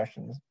Oscar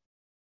questions.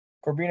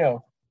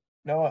 Corbino,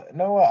 no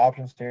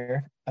options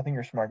here. I think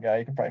you're a smart guy.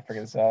 You can probably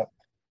figure this out.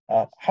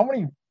 How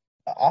many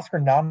Oscar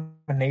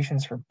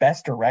nominations for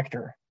Best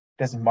Director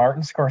does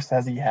Martin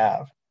Scorsese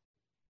have?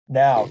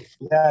 Now,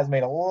 he has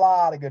made a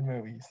lot of good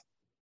movies,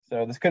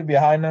 so this could be a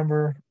high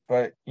number,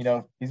 but,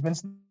 he's been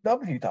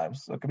snubbed a few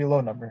times, so it could be a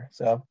low number.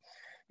 So,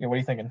 what are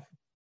you thinking?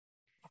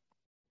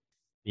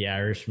 The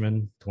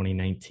Irishman,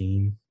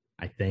 2019,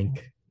 I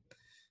think.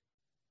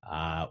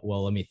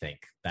 Well, let me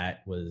think.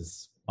 That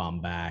was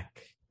Baumbach,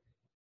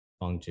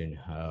 Bong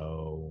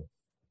Joon-ho,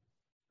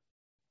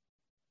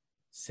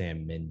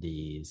 Sam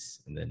Mendes,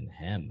 and then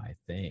him, I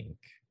think.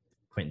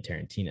 Quentin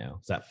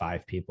Tarantino. Is that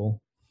 5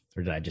 people?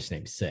 Or did I just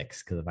name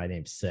 6? Because if I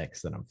name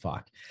 6, then I'm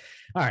fucked.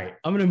 All right,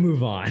 I'm gonna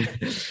move on.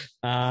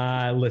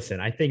 Listen,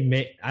 I think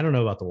I don't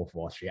know about The Wolf of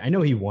Wall Street. I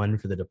know he won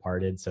for The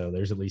Departed, so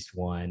there's at least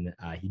one.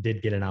 He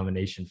did get a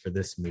nomination for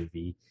this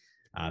movie,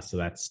 so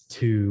that's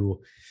 2.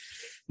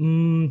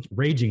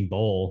 Raging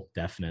Bull,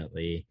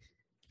 definitely.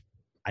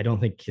 I don't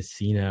think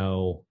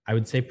Casino. I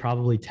would say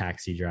probably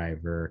Taxi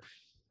Driver.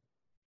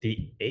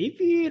 The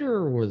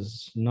Aviator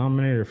was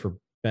nominated for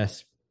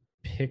Best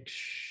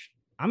Picture.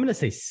 I'm going to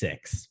say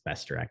 6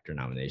 Best Director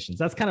nominations.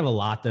 That's kind of a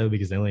lot, though,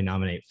 because they only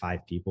nominate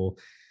 5 people.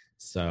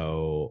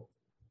 So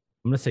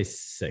I'm going to say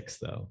 6,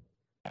 though.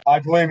 I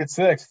believe it's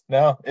 6.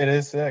 No, it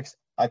is 6.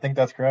 I think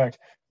that's correct.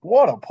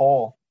 What a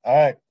poll. All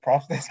right,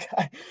 props to this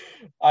guy.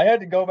 I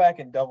had to go back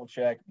and double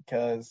check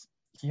because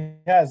he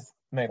has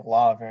made a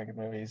lot of very good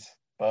movies.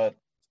 But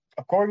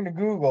according to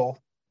Google,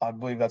 I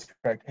believe that's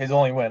correct. His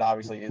only win,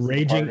 obviously, is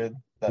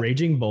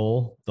Raging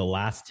Bull, The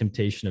Last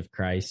Temptation of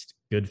Christ,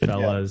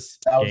 Goodfellas,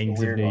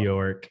 Gangs of New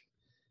York,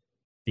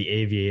 The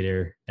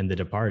Aviator, and The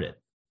Departed.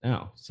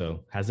 Oh,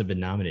 so hasn't been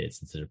nominated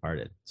since The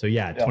Departed. So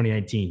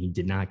 2019 he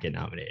did not get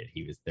nominated.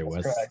 There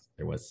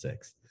was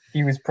 6.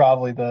 He was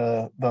probably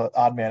the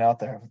odd man out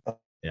there.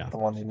 The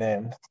ones you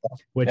named. So,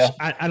 which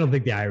I don't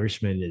think The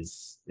Irishman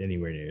is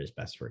anywhere near his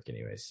best work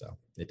anyway, so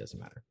it doesn't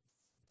matter.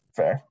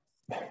 Fair.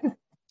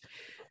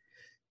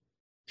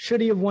 Should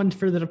he have won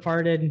for The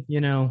Departed?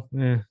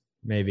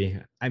 Maybe.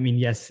 I mean,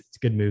 yes, it's a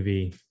good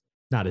movie.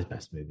 Not his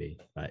best movie,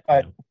 but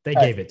they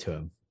gave it to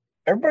him.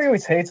 Everybody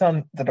always hates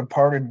on The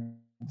Departed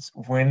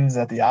wins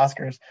at the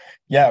Oscars.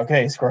 Yeah,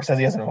 okay,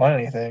 Scorsese hasn't won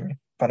anything,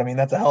 but I mean,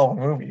 that's a hell of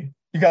a movie.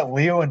 You got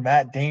Leo and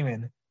Matt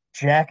Damon,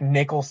 Jack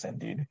Nicholson,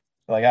 dude.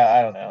 Like,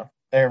 I don't know.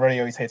 Everybody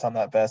always hates on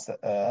that Best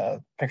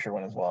Picture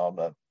win as well,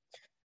 but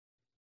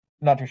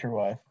not too sure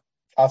why.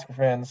 Oscar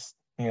fans,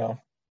 get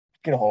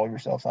a hold of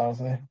yourselves,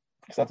 honestly,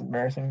 because that's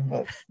embarrassing.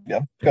 But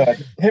yeah, go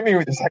ahead. Hit me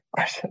with the second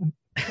question.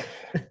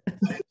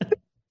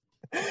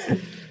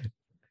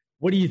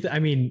 What do you I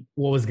mean,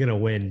 what was gonna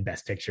win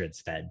Best Picture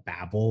instead?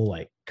 Babel?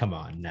 Like, come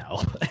on,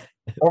 no.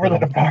 Over The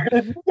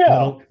Departed?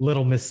 Yeah.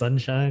 Little Miss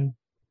Sunshine.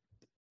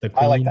 The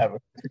Queen. I like that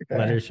movie.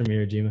 Letters from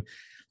Iwo Jima.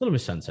 Little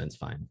Miss Sunshine's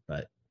fine,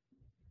 but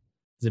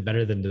is it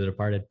better than The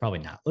Departed? Probably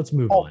not. Let's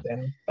move on.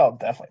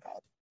 Definitely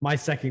not. My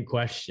second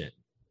question.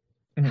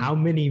 Mm-hmm. How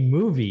many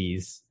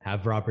movies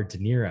have Robert De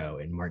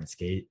Niro and Martin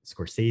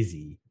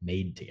Scorsese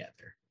made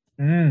together?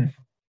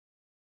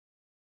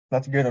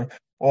 That's a good one.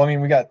 Well, I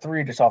mean, we got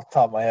 3 just off the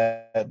top of my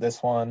head.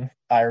 This one,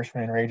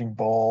 Irishman, Raging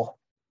Bull.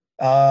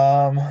 What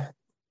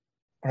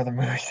are the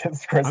movies that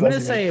Scorsese I'm going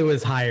to say it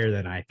was higher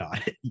than I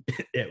thought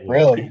it would,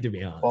 really? To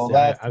be honest. Well,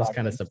 I was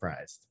kind of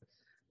surprised.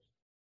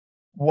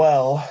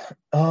 Well,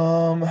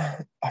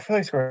 I feel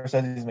like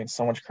Scorsese's made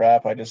so much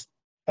crap. I just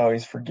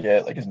always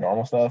forget, like, his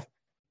normal stuff.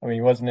 I mean,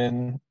 he wasn't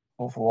in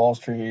Wolf of Wall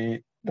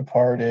Street,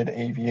 Departed,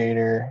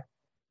 Aviator.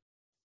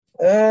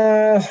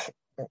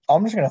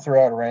 I'm just going to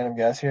throw out a random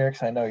guess here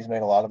because I know he's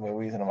made a lot of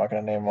movies and I'm not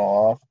going to name them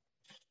all off.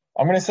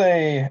 I'm going to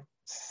say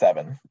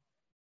 7.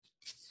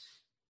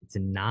 It's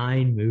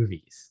 9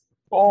 movies.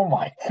 Oh,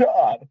 my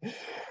God.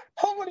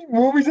 How many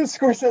movies has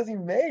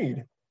Scorsese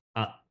made?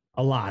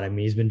 A lot. I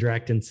mean, he's been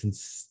directing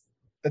since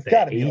it's the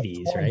gotta be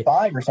 80s, like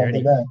right? Or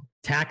something. Then.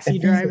 Taxi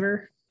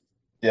Driver?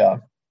 Yeah.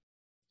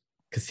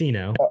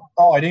 Casino.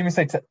 I didn't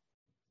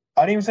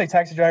even say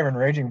Taxi Driver and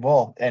Raging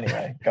Bull.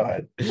 Anyway, go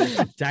ahead.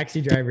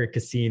 Taxi Driver,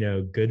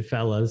 Casino,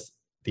 Goodfellas,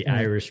 The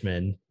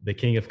Irishman, The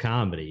King of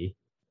Comedy,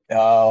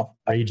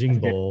 Raging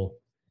Bull,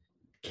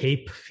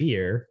 Cape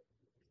Fear,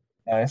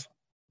 nice,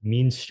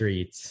 Mean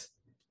Streets,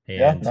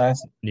 and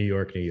nice. New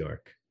York, New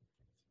York.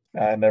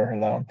 I never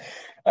heard that one.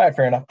 All right,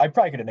 fair enough. I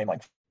probably could have named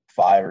like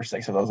 5 or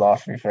 6 of those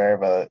off, to be fair,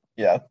 but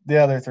yeah, the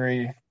other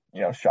 3,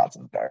 shots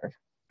in the dark.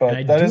 But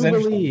and that I is do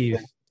interesting. believe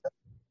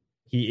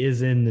he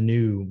is in the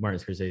new Martin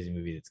Scorsese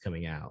movie that's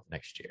coming out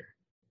next year.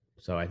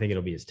 So I think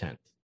it'll be his 10th.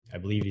 I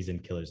believe he's in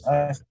Killers.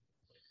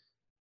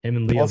 Him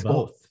and Leo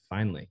both,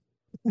 finally.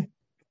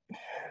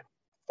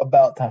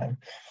 About time.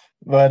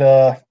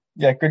 But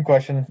yeah, good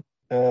question.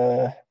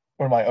 What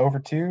am I, over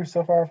 2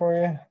 so far for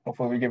you?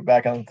 Hopefully we get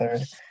back on the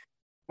 3rd.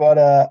 But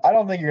I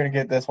don't think you're going to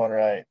get this one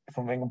right, if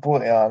I'm being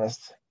completely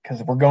honest,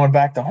 because we're going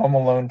back to Home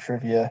Alone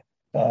trivia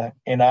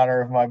in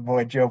honor of my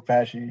boy Joe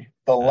Pesci,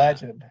 the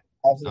legend,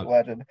 absolute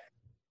legend.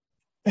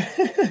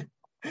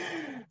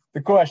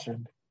 The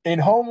question, in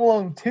Home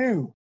Alone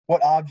 2,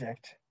 what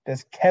object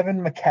does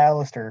Kevin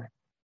McAllister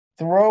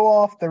throw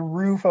off the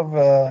roof of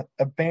a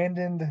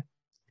abandoned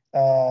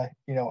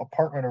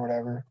apartment or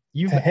whatever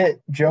to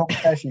hit Joe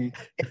Pesci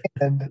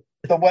and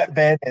the wet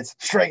bandits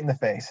straight in the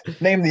face?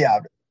 Name the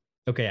object.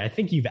 Okay, I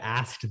think you've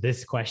asked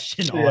this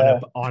question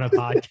on a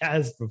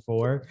podcast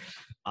before.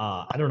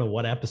 I don't know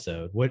what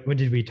episode. When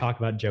did we talk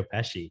about Joe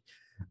Pesci?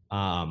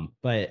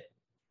 But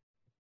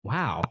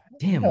wow,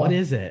 damn, what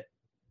is it?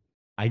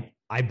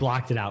 I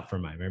blocked it out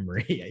from my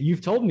memory.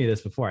 You've told me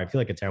this before. I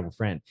feel like a terrible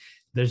friend.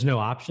 There's no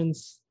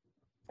options?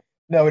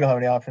 No, we don't have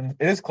any options.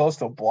 It is close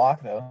to a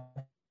block, though.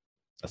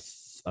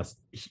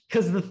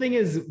 because the thing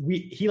is,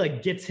 he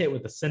like gets hit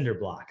with a cinder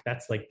block.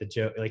 That's like the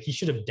joke. Like he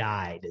should have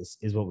died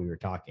is what we were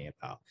talking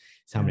about.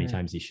 It's how many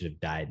times he should have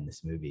died in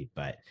this movie.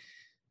 But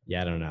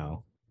yeah, I don't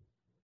know.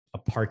 A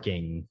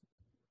parking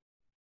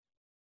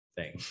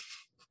thing.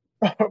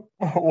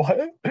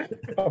 What?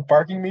 A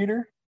parking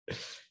meter?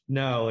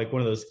 No, like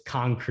one of those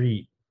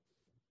concrete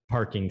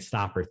parking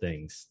stopper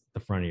things, the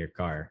front of your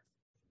car.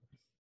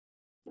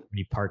 When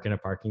you park in a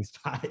parking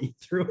spot, you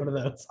threw one of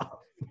those off.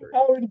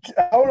 How would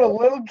a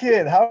little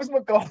kid, how is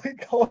Macaulay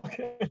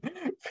Culkin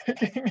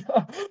picking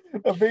up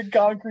a big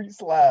concrete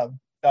slab?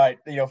 All right,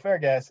 fair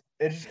guess.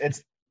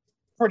 It's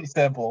pretty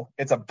simple.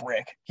 It's a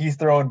brick. He's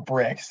throwing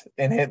bricks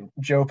and hit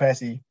Joe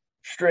Pesci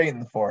straight in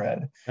the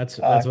forehead. That's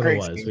what it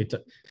was. Scene.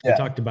 We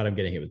talked about him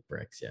getting hit with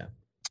bricks. Yeah.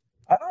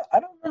 I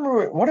don't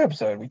remember what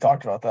episode we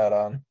talked about that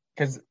on.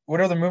 Because what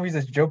other movies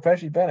has Joe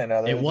Pesci been in?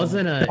 It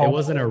wasn't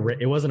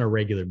a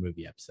regular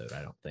movie episode,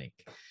 I don't think.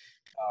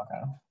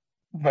 Okay.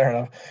 Fair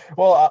enough.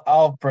 Well,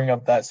 I'll bring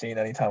up that scene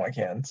anytime I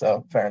can.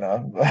 So fair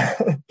enough.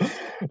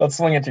 Let's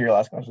swing it to your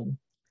last question.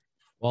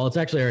 Well, it's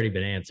actually already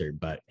been answered,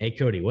 but hey,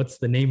 Cody, what's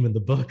the name of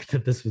the book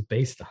that this was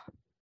based on?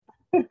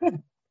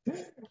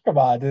 Come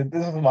on, dude.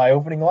 This is my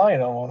opening line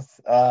almost.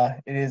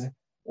 It is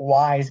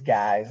Wise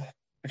Guys,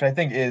 which I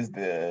think is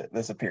the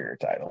superior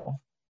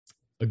title.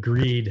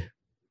 Agreed.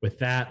 With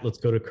that, let's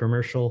go to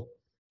commercial,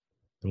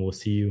 and we'll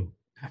see you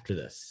after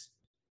this.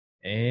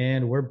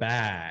 And we're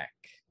back.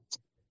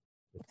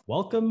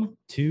 Welcome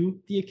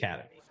to the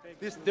Academy.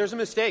 There's a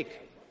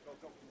mistake.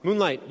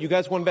 Moonlight, you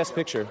guys won Best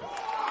Picture.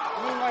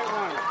 Moonlight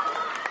won.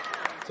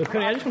 So,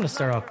 Cody, I just want to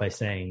start off by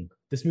saying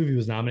this movie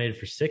was nominated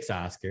for 6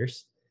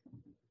 Oscars,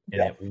 and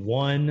it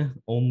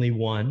won only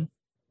one.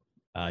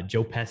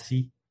 Joe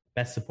Pesci,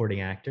 Best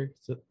Supporting Actor,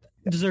 so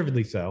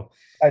deservedly so.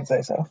 I'd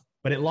say so.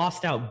 But it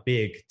lost out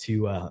big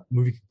to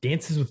movie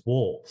Dances with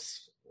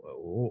Wolves.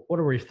 What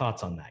are your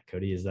thoughts on that,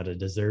 Cody? Is that a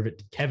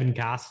deserved? Kevin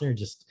Costner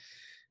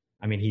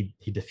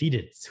he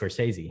defeated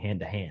Scorsese hand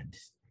to hand,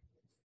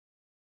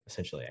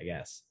 essentially, I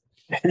guess.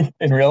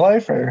 In real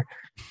life, or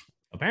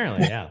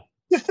apparently, yeah.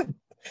 If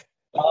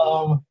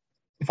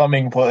I'm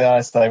being completely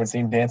honest, I haven't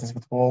seen Dances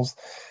with Wolves.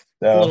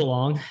 So, a little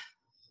long.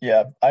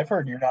 Yeah, I've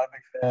heard you're not a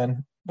big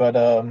fan, but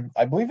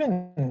I believe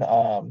in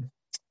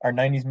our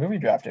 90s movie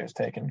draft it was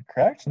taken,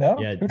 correct? No?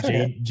 Yeah,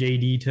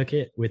 JD took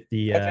it with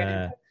the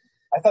I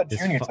thought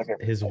Junior took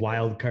it. His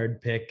wild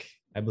card pick,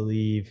 I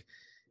believe.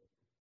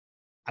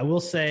 I will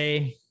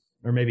say,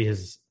 or maybe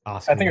his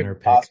Oscar winner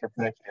pick. Oscar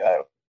pick, yeah,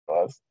 it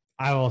was.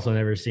 I've also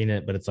never seen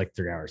it, but it's like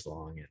 3 hours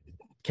long. And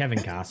Kevin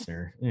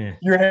Costner. You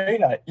were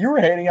hating on it. You were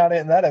hating on it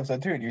in that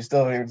episode too, and you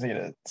still haven't seen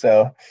it.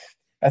 So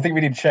I think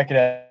we need to check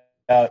it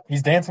out.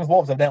 He's dancing with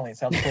wolves, evidently. It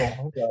sounds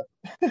cool.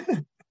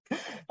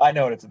 I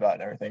know what it's about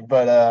and everything,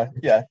 but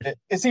yeah,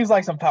 it seems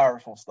like some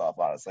powerful stuff,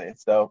 honestly.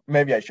 So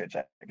maybe I should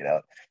check it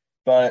out.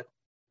 But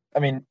I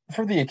mean,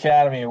 for the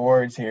Academy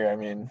Awards here, I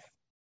mean,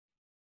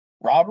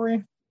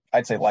 robbery,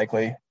 I'd say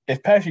likely.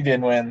 If Pesci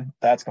didn't win,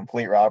 that's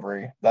complete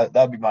robbery.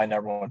 That'd be my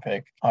number one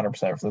pick,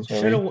 100% for this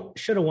movie.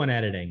 Should have won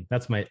editing.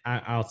 That's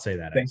I'll say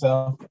that. Think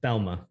so?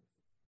 Thelma,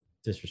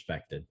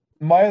 disrespected.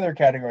 My other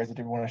categories I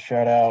do want to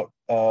shout out.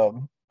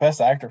 Best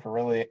actor for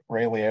Ray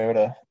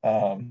Liotta.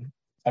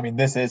 I mean,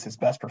 this is his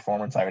best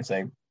performance, I would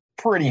say,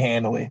 pretty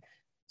handily.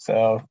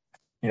 So,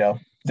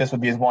 this would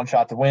be his one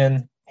shot to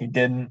win. He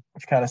didn't,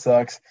 which kind of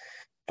sucks,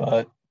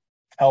 but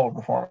hell of a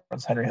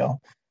performance, Henry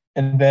Hill.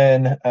 And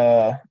then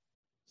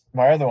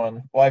my other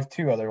one, well, I have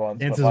 2 other ones.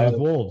 Dances with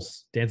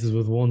Wolves. Dances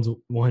with Wolves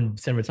won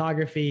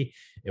cinematography.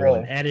 It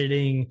won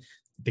editing.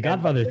 The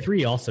Godfather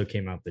 3 also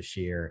came out this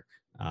year,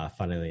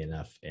 funnily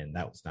enough, and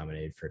that was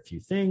nominated for a few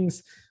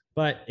things,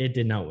 but it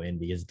did not win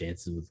because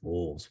Dances with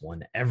Wolves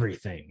won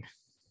everything.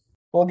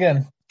 Well,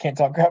 again, can't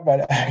talk crap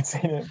about it. I haven't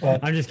seen it,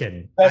 but I'm just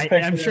kidding.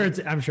 I'm sure it's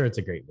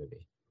a great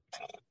movie.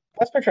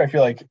 Best Picture, I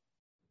feel like.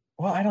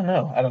 Well, I don't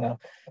know.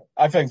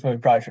 I feel like this movie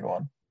probably should have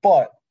won.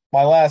 But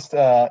my last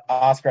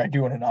Oscar, I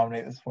do want to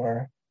nominate this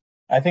for.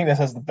 I think this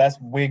has the best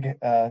wig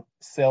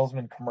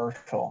salesman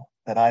commercial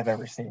that I've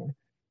ever seen,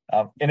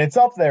 and it's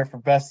up there for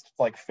best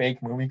like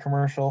fake movie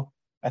commercial.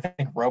 I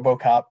think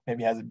RoboCop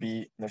maybe has a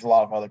beat. There's a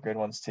lot of other good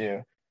ones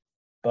too,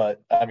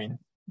 but I mean.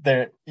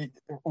 Their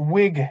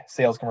wig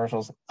sales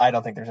commercials, I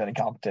don't think there's any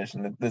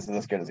competition. This is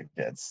as good as it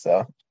gets. So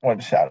I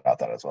wanted to shout out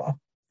that as well.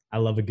 I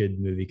love a good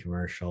movie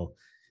commercial.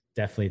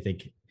 Definitely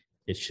think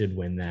it should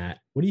win that.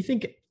 What do you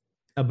think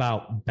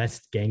about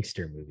best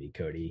gangster movie,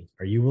 Cody?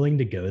 Are you willing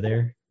to go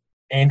there?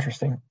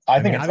 Interesting.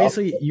 I think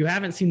obviously you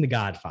haven't seen The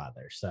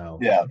Godfather, so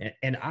yeah.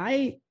 And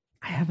I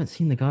haven't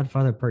seen The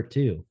Godfather Part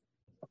 2.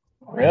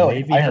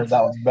 Really? I heard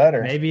that was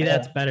better. Maybe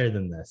that's better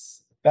than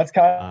this. That's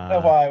kind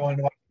of why I wanted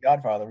to watch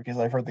Godfather, because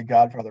I've heard The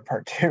Godfather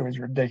Part 2 is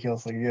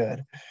ridiculously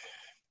good.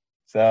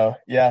 So,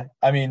 yeah,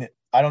 I mean,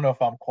 I don't know if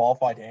I'm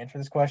qualified to answer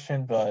this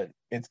question, but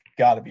it's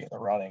got to be in the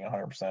running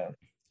 100%.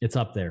 It's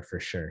up there for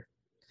sure.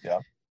 Yeah.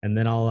 And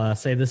then I'll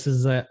say this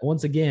is,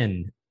 once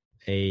again,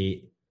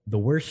 the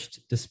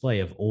worst display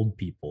of old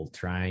people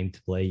trying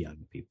to play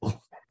young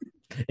people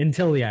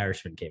until The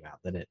Irishman came out.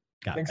 Then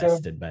got Think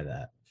bested by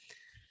that.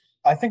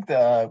 I think we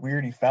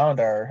already found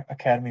our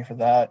academy for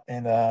that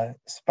in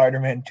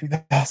Spider-Man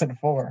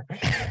 2004.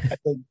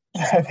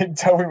 I think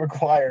Tobey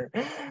Maguire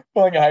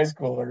playing a high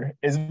schooler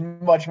is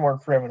much more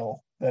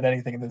criminal than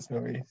anything in this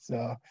movie.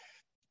 So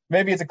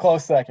maybe it's a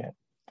close second,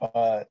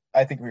 but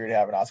I think we already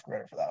have an Oscar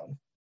winner for that one.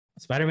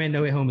 Spider-Man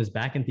No Way Home is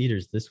back in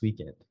theaters this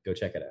weekend. Go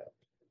check it out.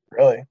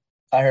 Really?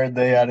 I heard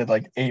they added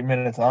like 8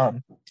 minutes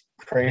on.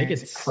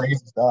 Crazy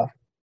stuff.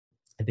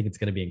 I think it's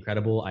going to be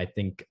incredible. I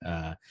think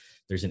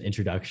there's an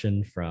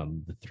introduction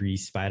from the 3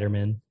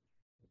 Spider-Men.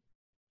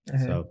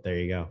 Mm-hmm. So there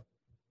you go.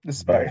 The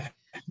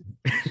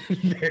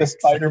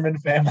Spider-Man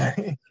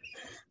family.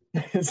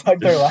 It's like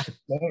their last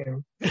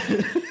name.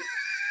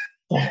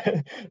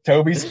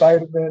 Toby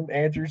Spider-Man,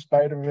 Andrew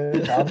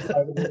Spider-Man, Tom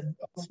Spider-Man.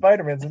 All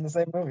Spider-Man's in the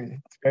same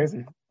movie. It's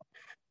crazy.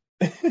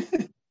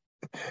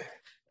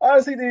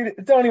 Honestly, dude,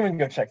 don't even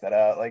go check that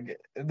out. Like,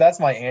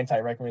 that's my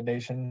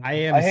anti-recommendation. I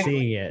am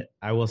seeing it.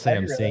 I will say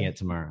I'm seeing it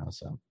tomorrow.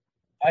 So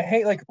I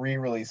hate like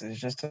re-releases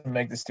just to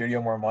make the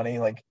studio more money.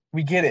 Like,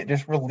 we get it,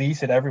 just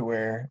release it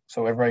everywhere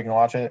so everybody can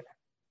watch it.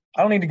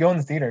 I don't need to go in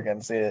the theater again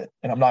and see it,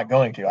 and I'm not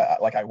going to.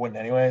 I wouldn't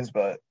anyways,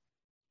 but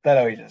that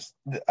always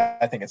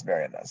I think it's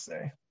very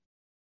unnecessary.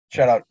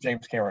 Shout out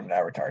James Cameron and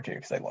Avatar too,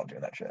 because I love doing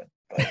that shit.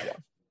 But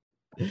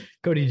yeah.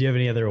 Cody, do you have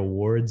any other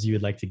awards you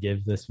would like to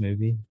give this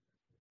movie?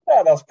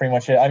 Yeah, that's pretty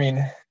much it. I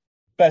mean,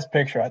 Best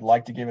Picture, I'd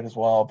like to give it as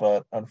well,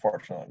 but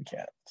unfortunately, we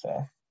can't.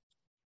 So,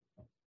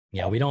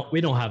 yeah, we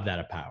don't have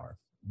that power.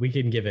 We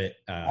can give it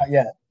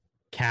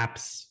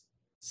Cap's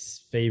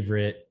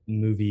favorite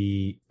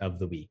movie of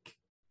the week.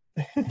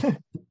 I'm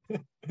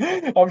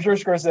sure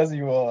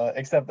Scorsese will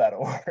accept that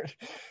award.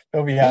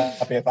 He'll be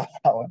happy about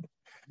that one.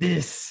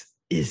 This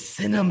is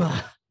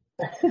cinema.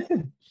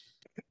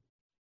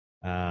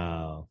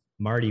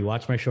 Marty,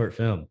 watch my short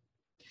film.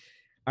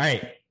 All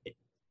right.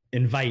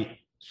 Invite,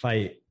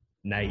 fight,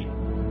 night.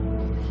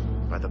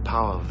 By the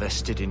power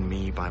vested in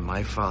me by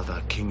my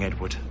father, King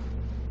Edward,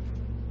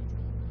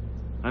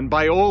 and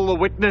by all the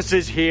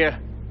witnesses here,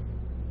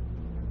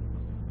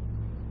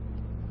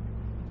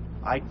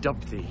 I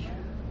dub thee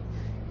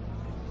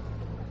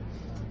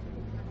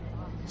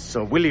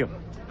Sir William.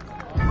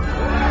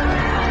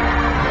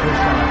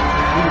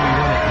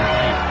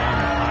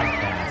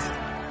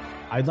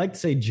 I'd like to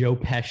say Joe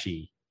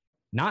Pesci,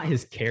 not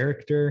his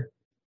character.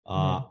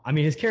 I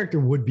mean, his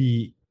character would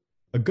be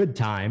a good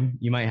time.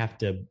 You might have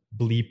to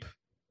bleep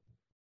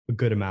a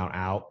good amount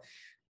out,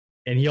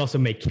 and he also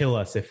may kill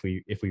us if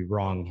we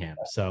wrong him.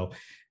 So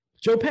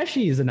Joe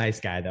Pesci is a nice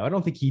guy, though. I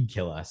don't think he'd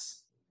kill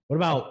us. What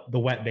about the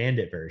Wet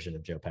Bandit version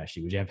of Joe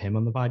Pesci? Would you have him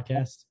on the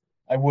podcast?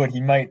 I would.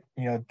 He might,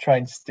 try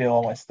and steal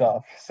all my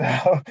stuff.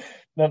 So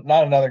not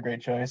another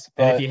great choice.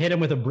 But and if you hit him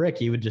with a brick,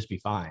 he would just be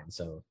fine.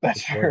 So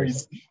that's true.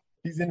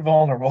 He's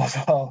invulnerable.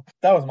 So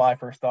that was my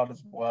first thought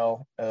as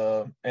well.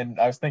 And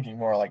I was thinking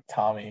more like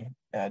Tommy,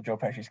 Joe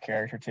Pesci's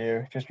character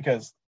too, just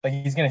because like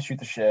he's gonna shoot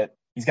the shit.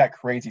 He's got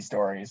crazy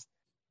stories.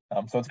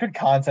 So it's good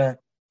content,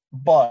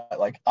 but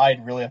like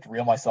I'd really have to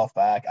reel myself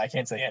back. I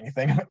can't say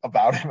anything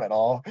about him at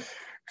all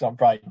because I'm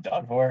probably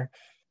done for.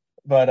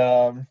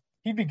 But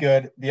he'd be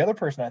good. The other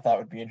person I thought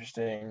would be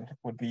interesting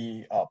would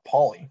be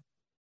Paulie.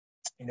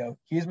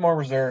 He's more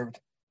reserved,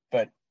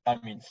 but I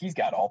mean, he's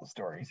got all the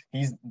stories.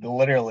 He's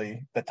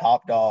literally the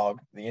top dog,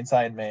 the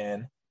inside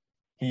man.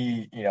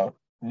 He,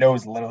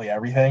 knows literally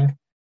everything.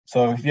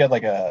 So if you had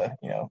like a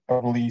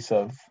release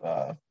of,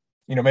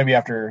 maybe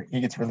after he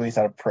gets released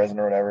out of prison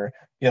or whatever,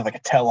 you have like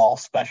a tell-all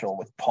special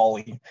with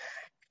Paulie.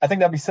 I think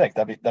that'd be sick.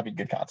 That'd be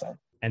good content.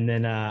 And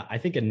then I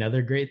think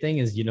another great thing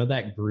is,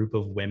 that group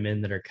of women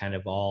that are kind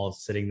of all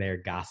sitting there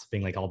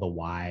gossiping, like all the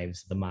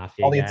wives, the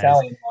mafia, all the guys.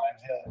 Italian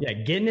wives, yeah,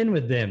 getting in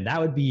with them. That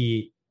would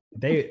be.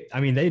 They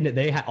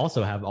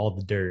also have all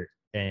the dirt,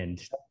 and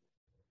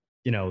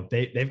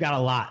they've got a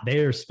lot. They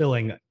are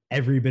spilling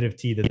every bit of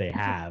tea that they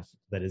have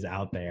that is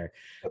out there,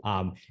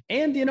 and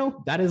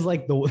that is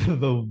like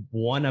the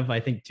one of I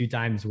think 2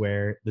 times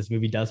where this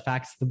movie does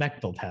pass the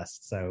Bechdel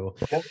test. So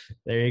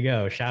there you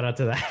go. Shout out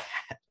to that.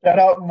 Shout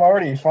out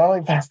Marty,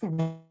 finally passed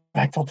the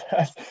Bechdel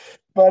test.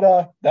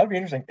 But that'd be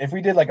interesting if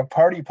we did like a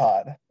party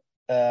pod.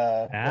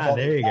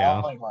 There you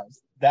go.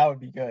 That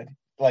would be good.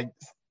 Like.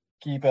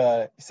 Keep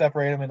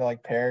separate them into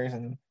like pairs,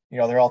 and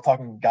they're all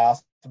talking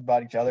gossip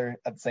about each other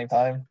at the same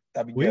time.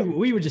 That'd be good.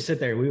 We would just sit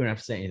there. We wouldn't have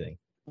to say anything.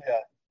 Yeah,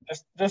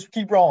 just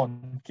keep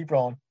rolling, keep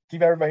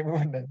everybody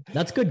moving. In.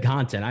 That's good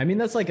content. I mean,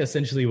 that's like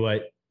essentially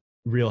what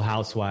Real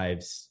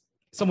Housewives.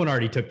 Someone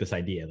already took this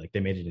idea, like they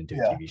made it into a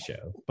TV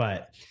show,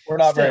 but we're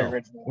not very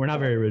original. We're not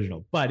very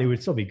original, but it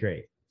would still be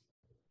great.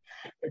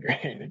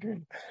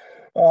 Agreed.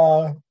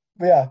 But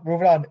yeah,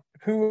 moving on.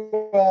 Who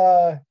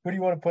do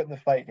you want to put in the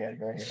fight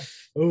category here?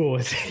 Oh,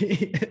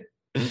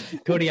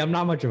 Cody, I'm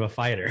not much of a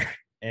fighter,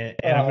 and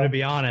I'm going to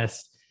be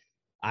honest.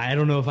 I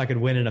don't know if I could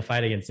win in a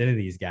fight against any of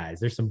these guys.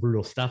 There's some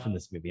brutal stuff in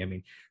this movie. I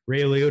mean,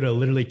 Ray Liotta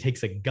literally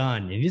takes a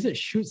gun and he doesn't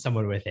shoot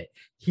someone with it.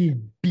 He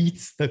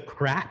beats the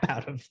crap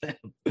out of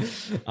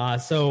them.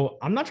 So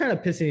I'm not trying to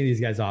piss any of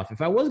these guys off.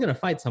 If I was going to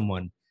fight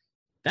someone,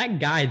 that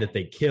guy that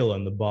they kill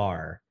in the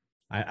bar,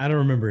 I don't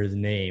remember his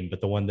name,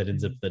 but the one that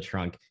ends up in the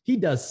trunk, he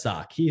does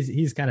suck.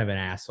 He's kind of an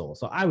asshole.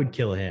 So I would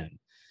kill him.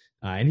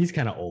 And he's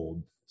kind of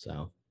old.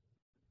 So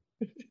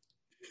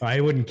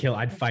I wouldn't kill.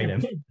 I'd fight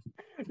him.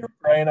 You're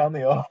preying on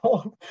the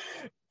old.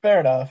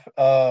 Fair enough.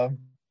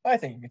 I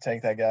think you could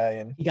take that guy,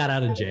 and He got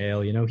out of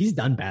jail. He's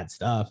done bad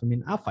stuff. I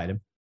mean, I'll fight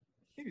him.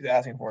 he was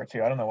asking for it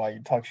too. I don't know why you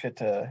talk shit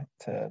to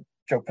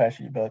Joe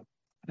Pesci, but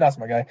that's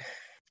my guy.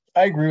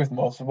 I agree with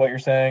most of what you're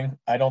saying.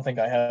 I don't think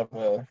I have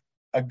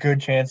a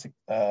good chance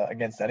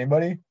against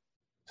anybody,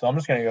 so I'm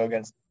just gonna go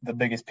against the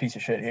biggest piece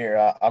of shit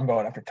here. I'm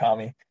going after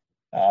Tommy.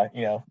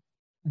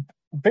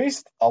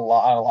 Based on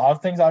a lot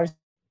of things,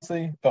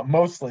 obviously, but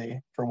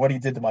mostly for what he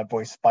did to my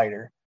boy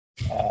Spider.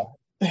 To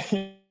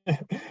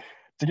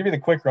give you the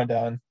quick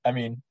rundown, I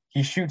mean,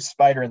 he shoots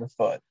Spider in the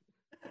foot.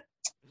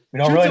 We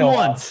don't really know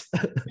once.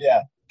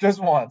 Yeah,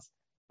 just once,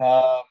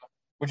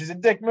 which is a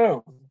dick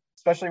move,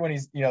 especially when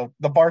he's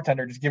the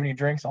bartender just giving you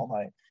drinks all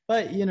night.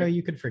 But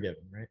you could forgive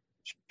him, right?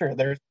 Sure,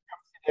 there's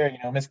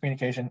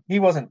miscommunication. He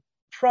wasn't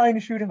trying to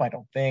shoot him, I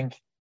don't think.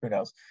 Who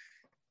knows?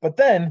 But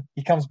then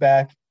he comes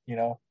back,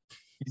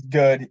 he's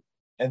good,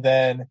 and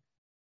then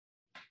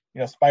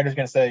Spider's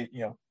gonna say,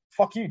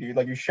 fuck you, dude,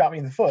 like you shot me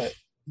in the foot.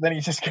 Then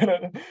he's just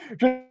gonna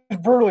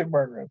just brutally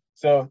murder him.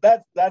 So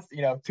that's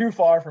too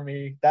far for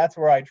me. That's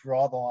where I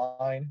draw the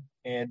line.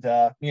 And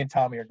me and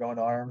Tommy are going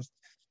to arms.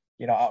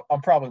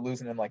 I'm probably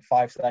losing in like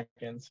 5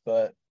 seconds,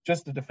 but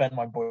just to defend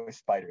my boy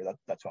Spider,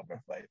 that's what I'm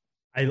gonna fight.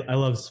 I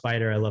love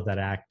Spider. I love that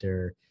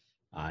actor.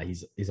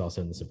 He's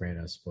also in The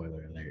Sopranos.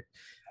 Spoiler alert.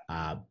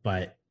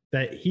 But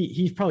that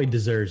he probably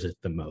deserves it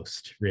the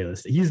most.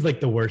 Realistic. He's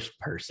like the worst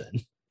person.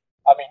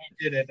 I mean, he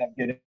did end up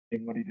getting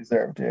what he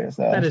deserved here.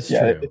 So that is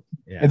true.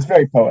 It's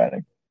very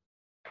poetic.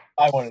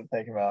 I wanted to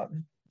take him out.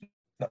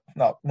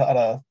 Not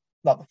the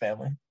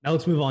family. Now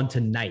let's move on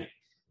to Night.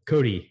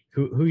 Cody,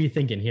 who are you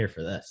thinking here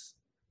for this?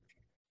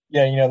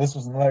 Yeah, this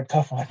was another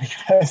tough one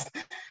because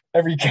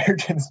every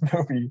character in this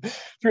movie is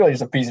really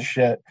just a piece of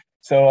shit.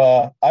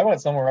 So I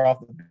went somewhere off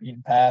the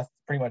beaten path.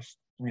 Pretty much,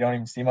 we don't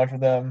even see much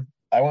of them.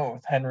 I went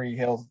with Henry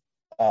Hill's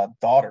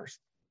daughters,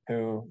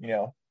 who,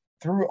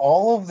 through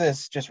all of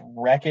this just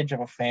wreckage of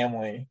a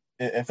family,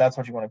 if that's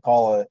what you want to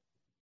call it,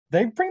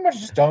 they pretty much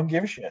just don't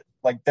give a shit.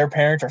 Like, their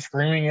parents are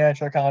screaming at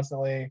each other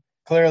constantly.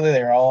 Clearly,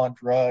 they're all on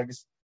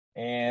drugs.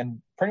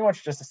 And pretty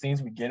much just the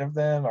scenes we get of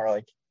them are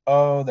like,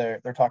 oh, they're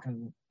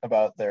talking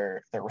about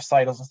their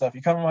recitals and stuff.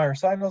 You come to my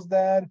recitals,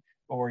 Dad?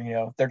 Or,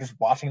 they're just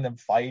watching them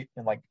fight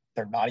and, like,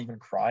 they're not even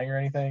crying or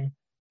anything.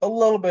 A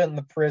little bit in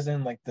the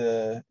prison, like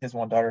his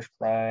one daughter's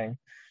crying.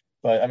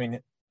 But, I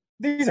mean,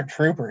 these are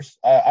troopers.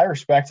 I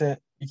respect it.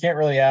 You can't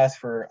really ask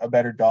for a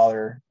better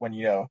daughter when,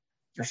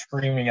 you're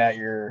screaming at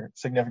your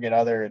significant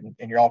other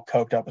and you're all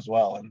coked up as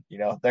well. And,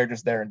 they're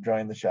just there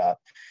enjoying the shot.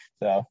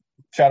 So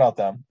shout out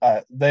them.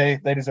 They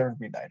deserve to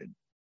be knighted.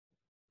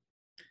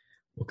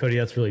 Well, Cody,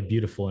 that's really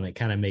beautiful. And it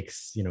kind of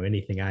makes,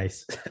 anything I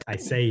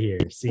say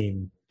here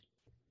seem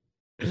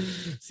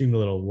a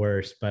little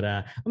worse, but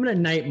I'm going to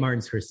knight Martin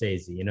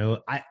Scorsese.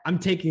 I'm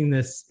taking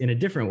this in a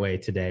different way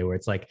today, where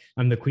it's like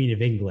I'm the Queen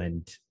of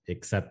England,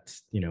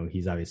 except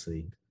he's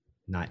obviously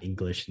not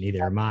English,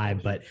 neither am I,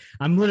 but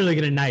I'm literally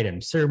going to knight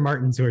him, Sir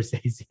Martin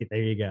Scorsese.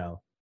 There you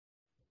go.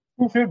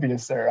 Who should be a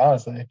sir?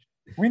 Honestly,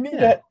 we need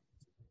that.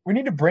 We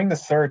need to bring the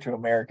sir to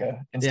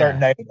America and start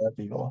knighting our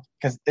people,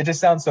 because it just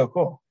sounds so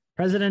cool.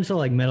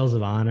 Presidential medals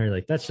of honor,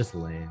 that's just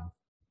lame.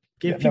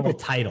 Give people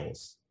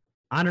titles.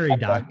 Honorary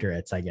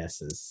doctorates, I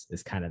guess,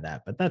 is kind of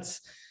that, but that's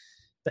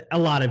a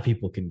lot of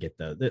people can get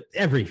those.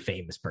 Every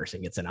famous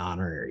person gets an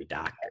honorary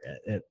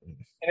doctorate, and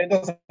it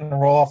doesn't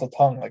roll off the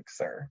tongue like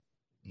sir.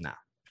 No,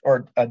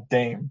 or a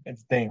dame.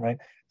 It's Dame, right?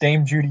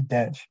 Dame Judi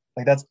Dench.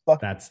 Like, that's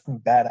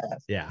badass.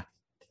 Yeah,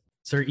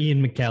 Sir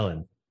Ian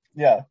McKellen.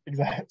 Yeah,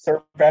 exactly.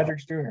 Sir Patrick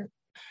Stewart.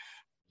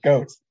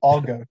 Goats,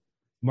 all goats.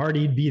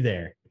 Marty'd be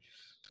there.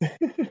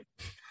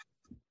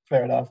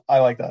 Fair enough. I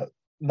like that.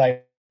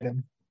 Knight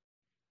him.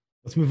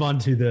 Let's move on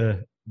to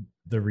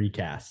the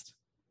recast.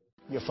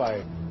 You're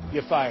fired.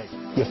 You're fired.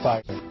 You're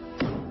fired.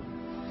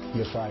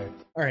 You're fired.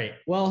 All right.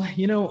 Well,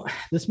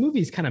 this movie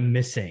is kind of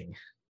missing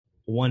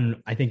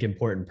one, I think,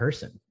 important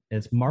person.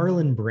 It's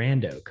Marlon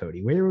Brando,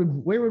 Cody.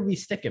 Where would we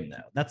stick him,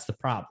 though? That's the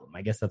problem.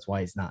 I guess that's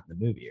why he's not in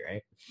the movie,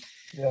 right?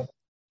 Yeah.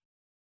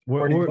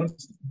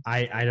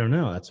 I don't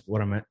know. That's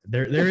what I'm at.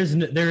 There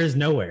is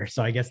nowhere.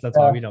 So I guess that's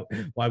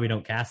why we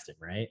don't cast him,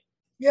 right?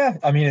 Yeah,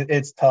 I mean,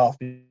 it's tough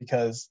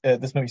because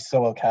this movie's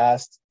so well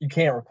cast. You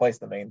can't replace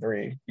the main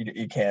three.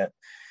 You can't.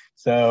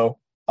 So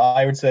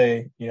I would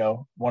say,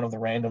 one of the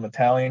random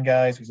Italian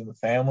guys who's in the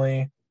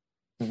family,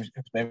 who's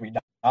maybe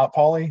not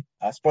Paulie.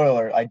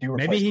 Spoiler, I do.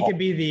 Maybe he Paulie. could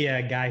be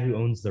the guy who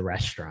owns the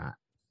restaurant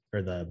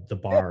or the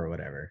bar or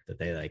whatever that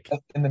they like.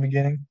 In the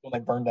beginning when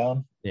they burn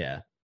down.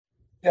 Yeah.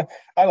 Yeah,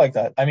 I like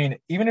that. I mean,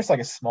 even if it's like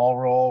a small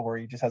role where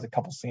he just has a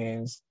couple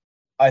scenes,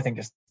 I think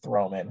just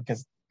throw him in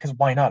because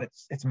why not?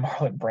 It's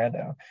Marlon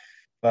Brando.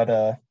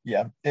 But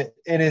yeah, it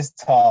is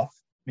tough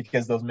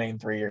because those main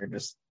three are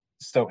just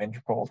so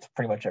integral to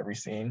pretty much every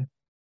scene.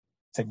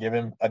 To give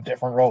him a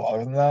different role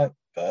other than that,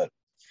 but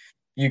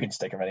you can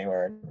stick him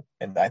anywhere,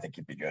 and I think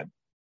he'd be good.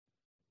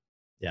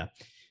 Yeah,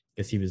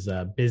 because he was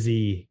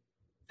busy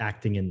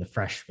acting in The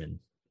Freshman.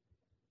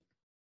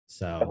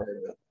 So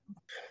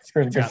it's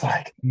a good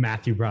flag.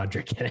 Matthew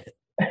Broderick in it.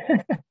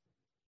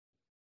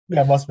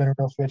 Yeah, must have been a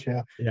real fit,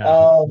 yeah.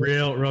 Yeah,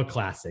 real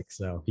classic.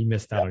 So he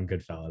missed out on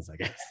Goodfellas, I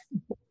guess.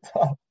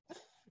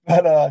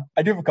 But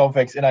I do have a couple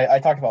picks, and I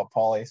talked about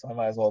Pauly, so I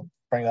might as well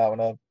bring that one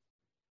up.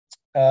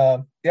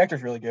 The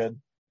actor's really good.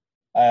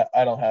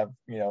 I don't have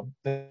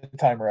the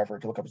time or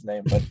effort to look up his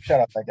name, but shout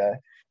out to that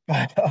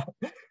guy.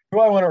 But who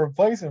I want to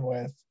replace him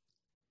with,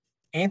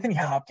 Anthony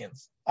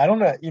Hopkins. I don't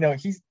know,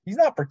 he's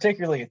not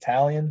particularly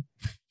Italian.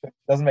 It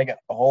doesn't make a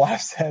whole lot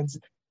of sense,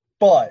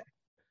 but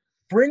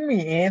bring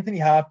me Anthony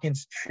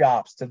Hopkins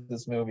chops to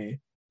this movie,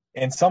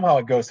 and somehow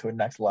it goes to a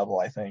next level,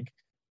 I think.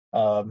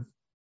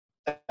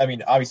 I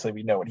mean, obviously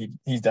we know what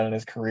he's done in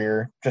his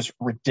career, just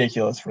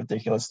ridiculous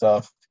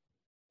stuff,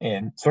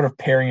 and sort of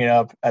pairing it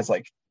up as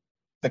like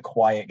the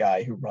quiet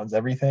guy who runs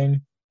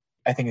everything,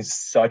 I think is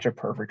such a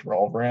perfect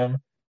role for him,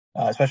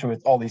 especially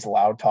with all these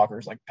loud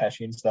talkers like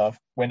Pesci and stuff.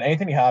 When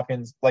Anthony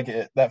Hopkins,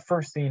 that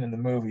first scene in the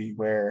movie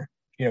where,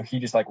 he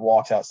just like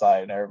walks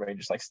outside and everybody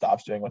just like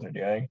stops doing what they're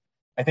doing.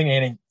 I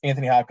think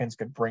Anthony Hopkins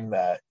could bring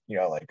that,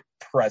 like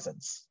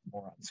presence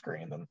more on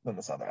screen than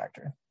this other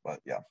actor. But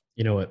yeah.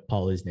 You know what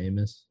Pauly's name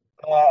is?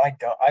 I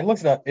don't. I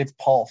looked it up. It's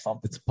Paul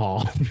something. It's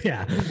Paul.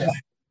 Yeah.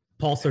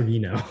 Paul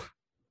Sorvino.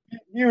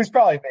 He was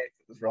probably made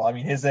for this role. I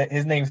mean, his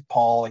name's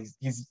Paul.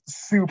 He's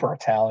super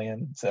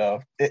Italian, so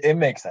it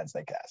makes sense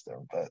they cast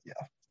him. But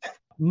yeah.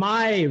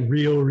 My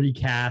real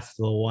recast,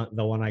 the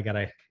one I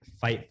gotta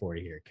fight for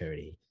here,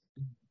 Cody.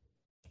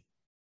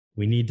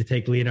 We need to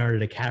take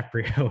Leonardo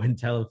DiCaprio and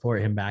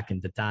teleport him back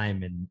into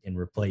time and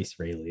replace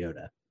Ray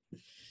Liotta.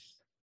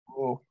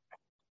 Oh,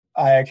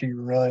 I actually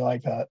really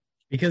like that.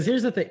 Because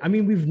here's the thing. I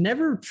mean, we've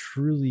never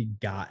truly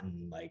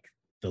gotten like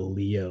the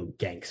Leo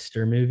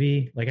gangster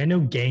movie. Like I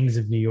know Gangs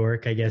of New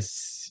York, I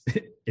guess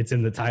it's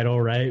in the title,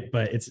 right?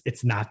 But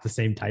it's not the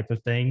same type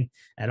of thing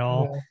at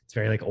all. Yeah. It's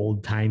very like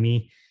old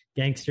timey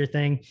gangster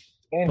thing.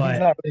 And he's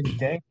not really the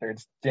gangster.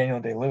 It's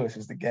Daniel Day-Lewis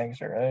who's the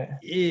gangster, right?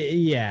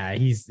 Yeah,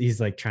 he's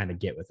like trying to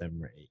get with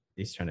him. Right?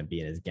 He's trying to be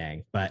in his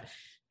gang, but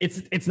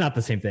it's not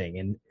the same thing.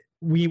 And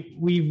we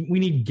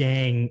need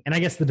gang. And I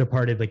guess The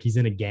Departed, like he's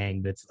in a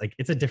gang, but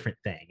it's a different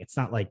thing. It's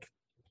not like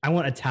I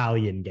want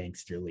Italian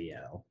gangster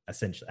Leo.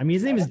 Essentially, I mean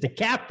his name is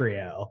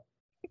DiCaprio.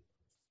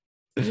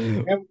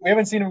 We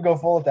haven't seen him go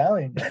full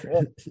Italian yet,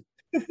 really.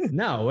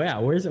 No, yeah.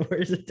 Where's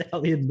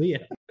Italian Leo?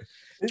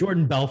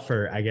 Jordan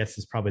Belfort, I guess,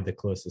 is probably the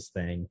closest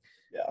thing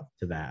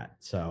to that.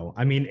 So,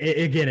 I mean,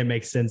 it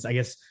makes sense. I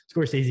guess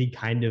Scorsese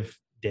kind of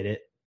did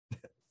it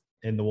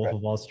in The Wolf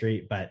of Wall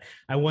Street, but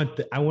I want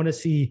to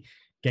see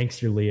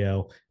gangster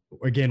Leo.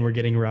 Again, we're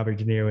getting Robert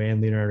De Niro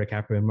and Leonardo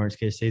DiCaprio and Martin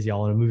Scorsese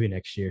all in a movie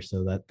next year,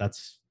 so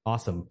that's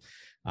awesome.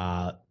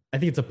 I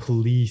think it's a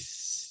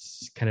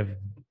police kind of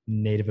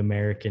Native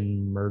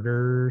American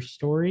murder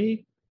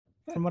story,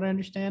 from what I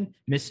understand.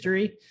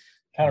 Mystery.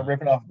 Kind of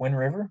ripping off Wind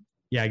River?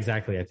 Yeah,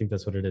 exactly. I think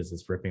that's what it is.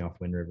 It's ripping off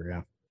Wind River,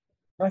 yeah.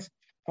 Nice.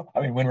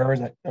 I mean, Wind River is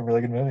a really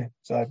good movie,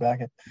 so I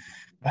back it.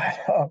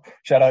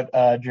 Shout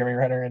out Jeremy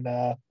Renner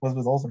and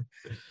Elizabeth Olsen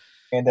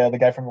and the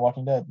guy from The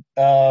Walking Dead.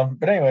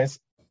 But anyways,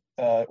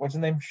 what's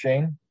his name?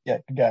 Shane? Yeah,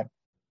 good guy.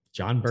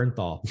 John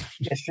Bernthal.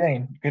 Yeah,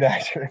 Shane. Good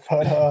actor.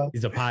 But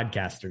he's a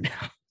podcaster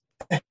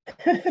now.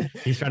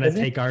 He's trying to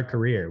take our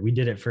career. We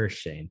did it first,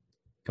 Shane.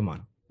 Come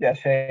on. Yeah,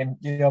 Shane,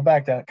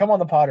 back down. Come on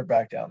the pod or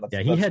back down.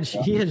 He had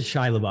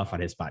Shia LaBeouf on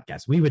his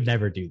podcast. We would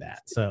never do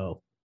that.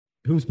 So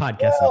whose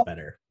podcast is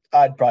better?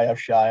 I'd probably have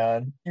Shia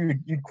on.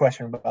 You'd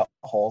question about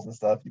holes and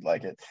stuff. You'd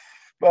like it.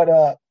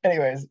 But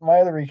anyways, my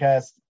other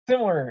recast,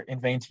 similar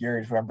in vein to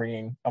yours, where I'm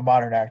bringing a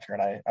modern actor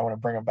and I want to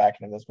bring him back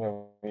into this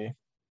movie.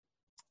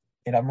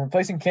 And I'm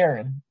replacing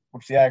Karen,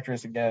 which the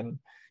actress again.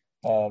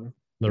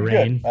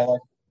 Lorraine. I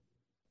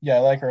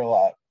like her a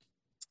lot.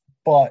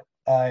 But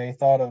I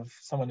thought of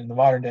someone in the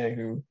modern day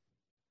who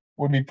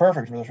would be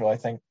perfect for this role. I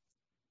think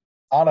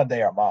Ana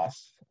de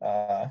Armas.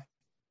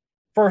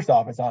 First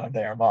off, it's Ana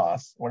de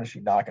Armas. When is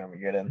she not going to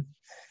be good in?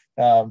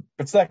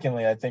 But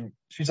secondly, I think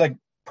she's like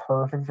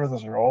perfect for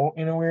this role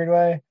in a weird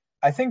way.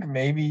 I think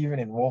maybe even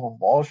in Wolf of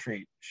Wall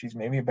Street, she's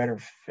maybe a better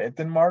fit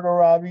than Margot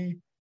Robbie.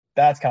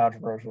 That's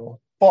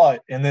controversial.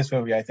 But in this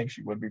movie, I think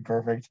she would be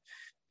perfect.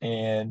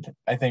 And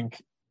I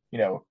think,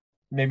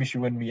 maybe she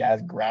wouldn't be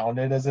as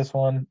grounded as this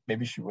one.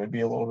 Maybe she would be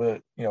a little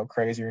bit,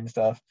 crazier and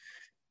stuff.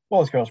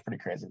 Well, this girl's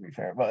pretty crazy, to be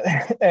fair. But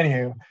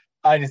anywho,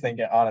 I just think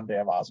Ana de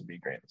Armas would be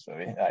great in this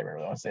movie. I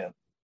really want to see it.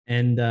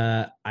 And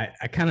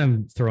I kind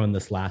of throw in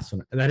this last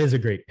one. That is a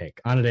great pick.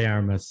 Ana de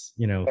Armas,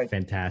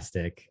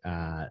 fantastic.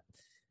 I'm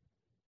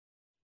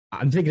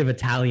thinking of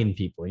Italian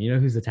people. You know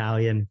who's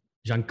Italian?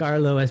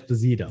 Giancarlo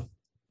Esposito.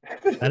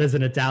 That is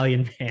an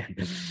Italian man.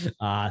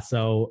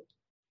 So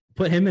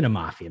put him in a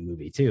mafia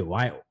movie too.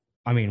 Why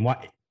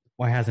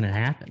hasn't it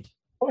happened?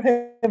 Put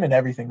him in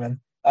everything, man.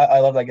 I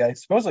love that guy.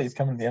 Supposedly he's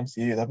coming to the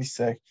MCU. That'd be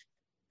sick.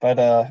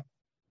 But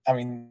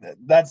we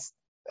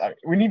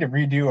need to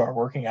redo our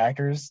working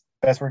actors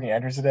best working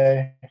actors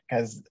today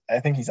because I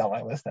think he's on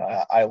my list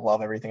now. I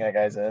love everything that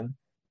guy's in,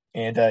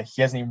 and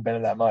he hasn't even been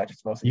in that much.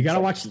 It's mostly You gotta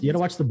watch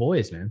The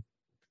Boys, man.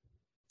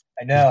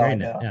 I know. He's great I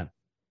in it, know. yeah.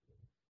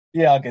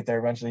 Yeah, I'll get there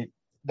eventually.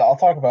 I'll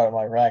talk about it in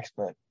my Rex,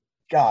 but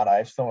God, I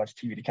have so much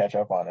TV to catch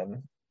up on,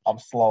 and I'm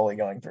slowly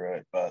going through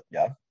it. But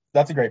yeah,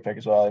 that's a great pick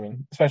as well. I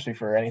mean, especially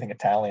for anything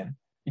Italian,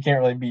 you can't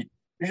really beat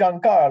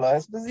Giancarlo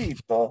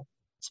Esposito,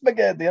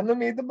 spaghetti and the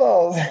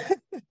meatballs.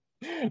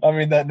 I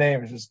mean, that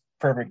name is just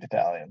perfect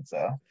Italian,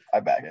 so I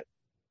back it.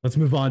 Let's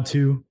move on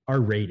to our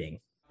rating.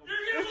 You're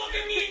gonna look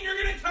at me and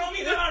you're gonna tell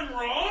me that I'm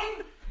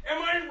wrong?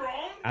 Am I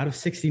wrong? Out of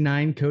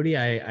 69, Cody,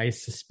 I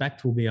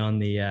suspect will be on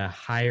the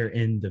higher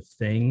end of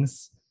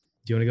things.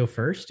 Do you want to go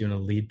first? Do you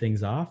want to lead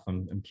things off?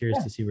 I'm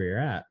curious to see where you're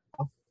at.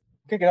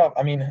 Kick it off.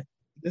 I mean,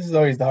 this is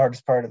always the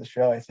hardest part of the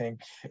show, I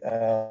think.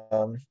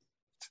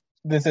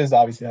 This is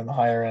obviously on the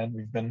higher end.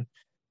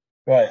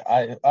 But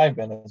I've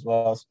been as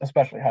well,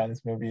 especially high in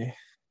this movie.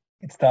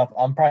 It's tough.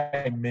 I'm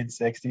probably mid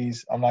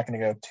 60s. I'm not going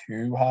to go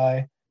too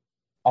high.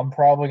 I'm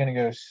probably going to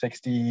go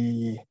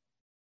 60,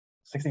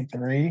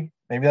 63.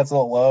 Maybe that's a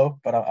little low,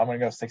 but I'm going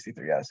to go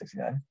 63 out of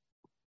 69.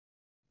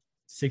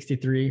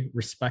 63,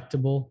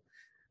 respectable.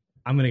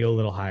 I'm going to go a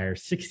little higher,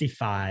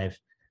 65.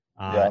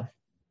 Yeah.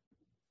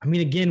 I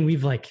mean, again, we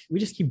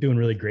just keep doing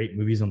really great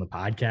movies on the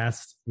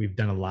podcast. We've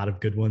done a lot of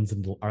good ones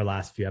in our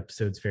last few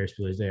episodes: Ferris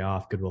Bueller's Day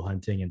Off, Good Will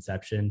Hunting,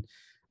 Inception.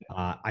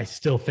 I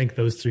still think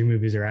those three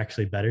movies are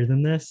actually better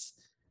than this.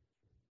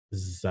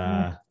 This is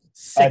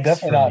six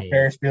definitely not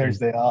Ferris Bueller's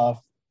Day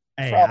Off.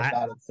 Hey, probably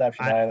not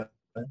Inception either.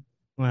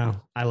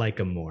 Well, I like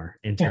them more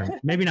in terms,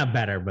 maybe not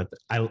better, but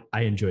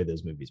I enjoy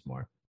those movies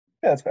more.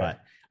 Yeah, that's fair. But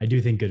I do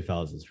think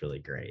Goodfellas is really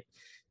great,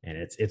 and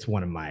it's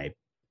one of my.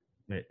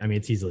 I mean,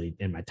 it's easily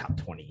in my top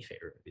 20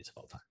 favorite movies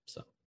of all time.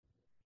 So,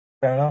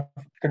 Fair enough.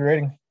 Good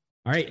rating.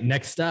 All right,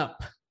 next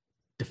up,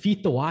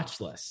 Defeat the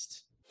Watch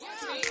List.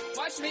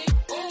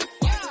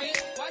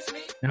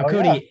 Now,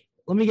 Cody,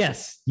 let me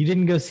guess. You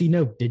didn't go see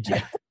Nope, did you?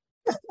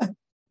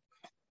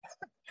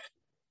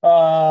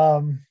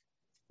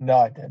 No,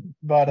 I didn't.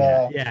 But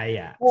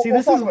yeah.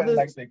 We'll talk about it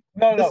next week.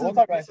 No, we'll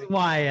talk about it next week.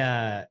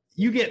 Why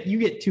you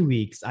get 2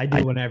 weeks. I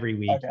do one every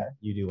week. Okay.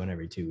 You do one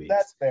every 2 weeks.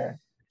 That's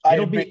fair.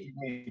 It'll be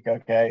week,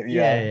 okay.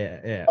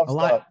 Yeah. A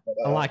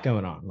lot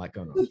going on.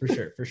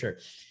 For sure.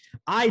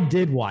 I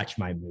did watch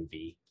my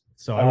movie,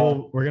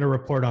 so we're gonna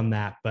report on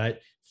that. But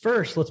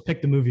first, let's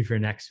pick the movie for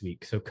next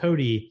week. So,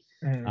 Cody,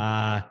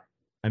 I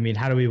mean,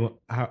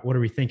 what are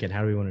we thinking? How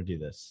do we want to do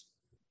this?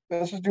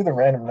 Let's just do the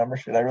random number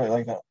shit. I really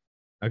like that.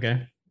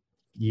 Okay.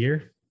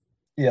 Year?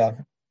 Yeah.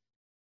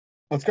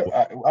 Let's go.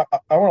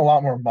 I want a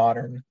lot more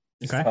modern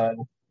this time.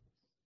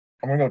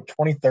 I'm gonna go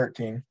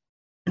 2013.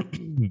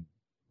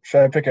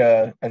 Should I pick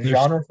a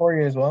genre for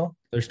you as well?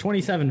 There's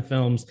 27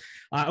 films.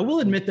 I will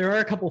admit there are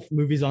a couple of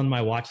movies on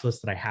my watch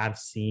list that I have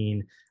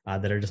seen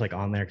that are just like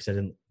on there because I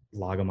didn't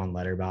log them on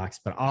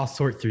Letterboxd, but I'll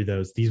sort through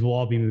those. These will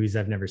all be movies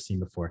I've never seen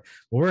before.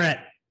 Well, we're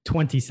at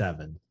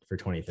 27 for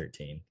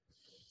 2013.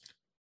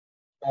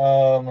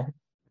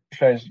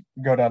 Should I just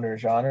go down to a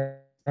genre?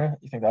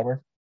 You think that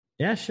work?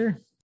 Yeah, sure.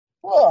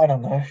 Well, I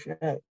don't know.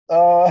 Shit.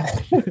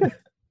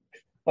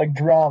 Like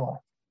drama.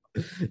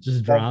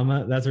 Just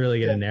drama. That's really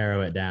going to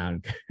narrow it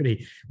down.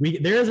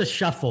 There is a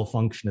shuffle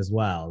function as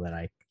well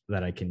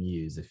that I can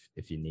use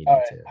if you need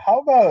me to. How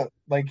about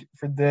like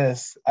for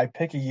this, I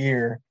pick a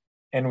year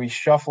and we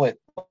shuffle it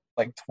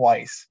like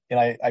twice, and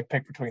I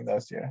pick between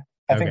those two.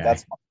 I think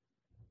that's fine.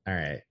 All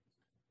right.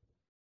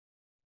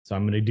 So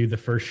I'm going to do the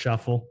first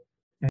shuffle.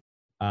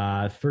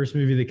 First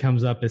movie that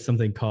comes up is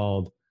something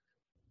called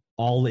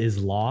All Is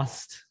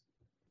Lost.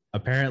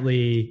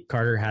 Apparently,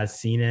 Carter has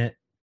seen it.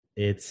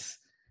 It's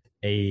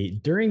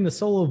during the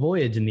solo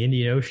voyage in the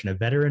Indian Ocean, a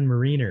veteran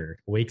mariner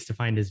wakes to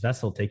find his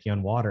vessel taking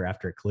on water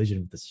after a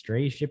collision with a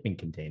stray shipping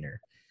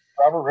container.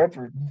 Robert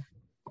Redford.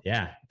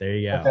 Yeah, there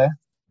you go. Okay.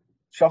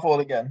 Shuffle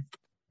it again.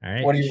 All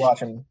right. What are you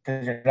watching?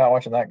 Because you're not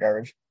watching that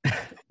garbage.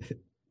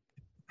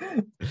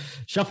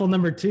 Shuffle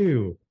number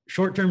 2,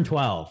 Short Term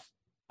 12.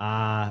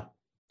 I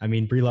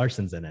mean, Brie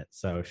Larson's in it,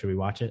 so should we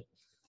watch it?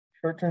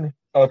 Short Term.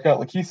 Oh, it's got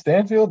Lakeith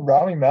Stanfield,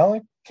 Rami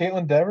Malek,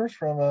 Caitlin Devers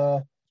from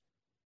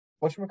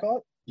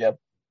whatchamacallit? Yep.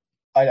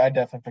 I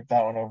definitely picked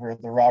that one over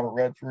the Robert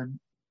Redford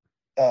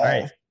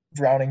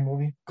drowning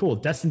movie. Cool.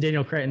 Destin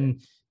Daniel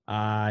Cretton,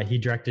 he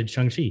directed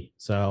Shang-Chi,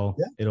 so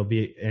it'll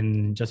be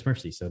in Just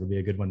Mercy, so it'll be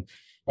a good one.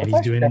 And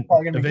he's doing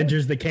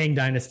Avengers: The Kang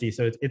Dynasty,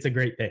 so it's a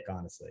great pick,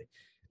 honestly,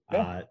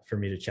 for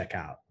me to check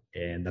out.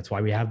 And that's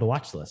why we have the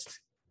watch list.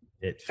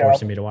 It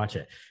forced me to watch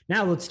it.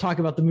 Now let's talk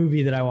about the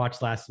movie that I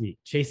watched last week,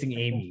 Chasing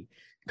Amy.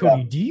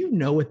 Cody, do you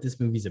know what this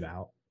movie's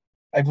about?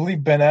 I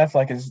believe Ben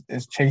Affleck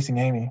is chasing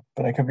Amy,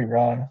 but I could be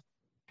wrong.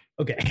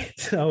 Okay,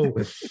 so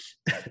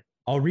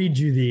I'll read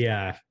you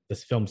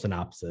this film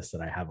synopsis that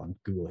I have on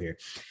Google here.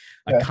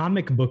 A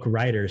comic book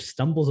writer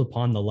stumbles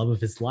upon the love of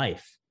his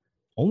life,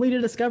 only to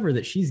discover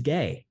that she's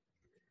gay.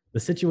 The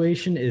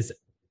situation is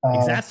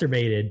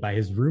exacerbated by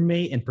his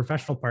roommate and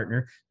professional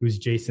partner, who's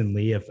Jason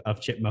Lee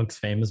of Chipmunks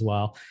fame as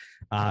well.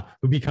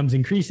 who becomes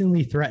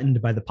increasingly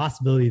threatened by the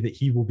possibility that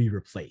he will be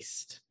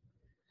replaced.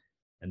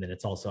 And then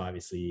it's also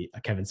obviously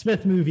a Kevin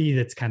Smith movie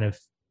that's kind of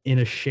in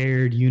a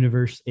shared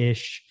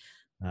universe-ish.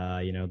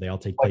 They all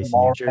take place in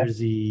New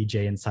Jersey.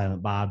 Jay and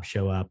Silent Bob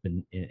show up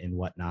and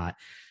whatnot.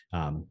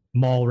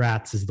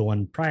 Mallrats is the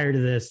one prior to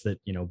this that,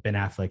 Ben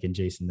Affleck and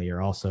Jason Lee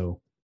are also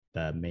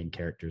the main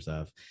characters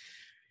of.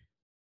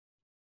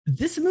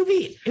 This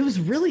movie, it was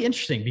really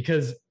interesting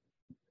because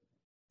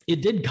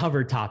it did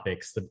cover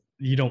topics that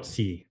you don't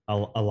see a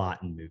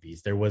lot in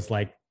movies. There was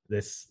a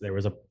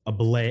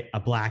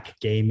black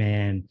gay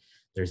man.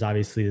 There's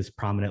obviously this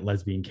prominent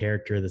lesbian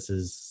character. This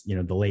is,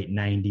 the late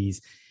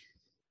 90s.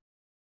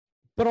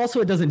 But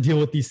also it doesn't deal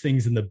with these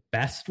things in the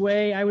best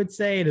way, I would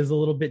say. It is a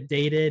little bit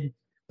dated,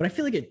 but I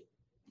feel like it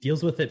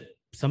deals with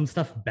some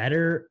stuff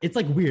better. It's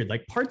like weird.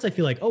 Like parts I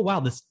feel like, oh, wow,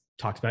 this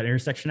talks about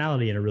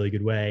intersectionality in a really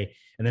good way.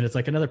 And then it's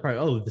like another part,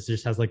 oh, this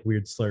just has like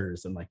weird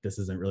slurs and like this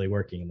isn't really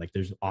working. And like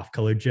there's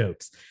off-color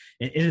jokes.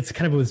 And it's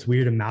kind of this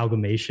weird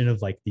amalgamation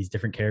of like these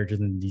different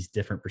characters and these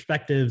different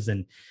perspectives.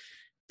 And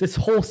this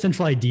whole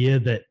central idea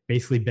that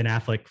basically Ben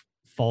Affleck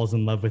falls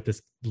in love with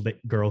this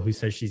girl who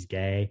says she's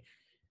gay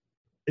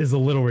is a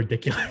little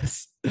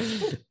ridiculous.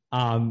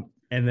 And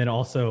then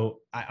also,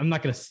 I'm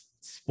not going to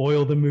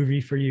spoil the movie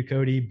for you,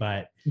 Cody,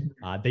 but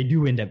they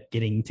do end up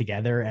getting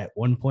together at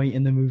one point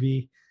in the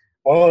movie.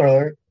 Spoiler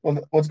alert.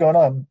 What's going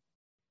on?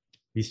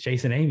 He's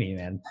chasing Amy,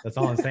 man. That's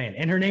all I'm saying.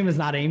 And her name is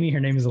not Amy.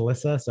 Her name is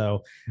Alyssa.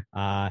 So,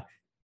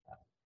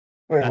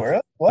 wait,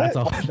 where? What? That's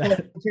all.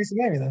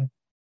 Chasing Amy then.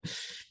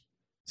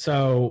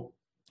 So,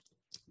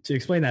 to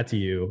explain that to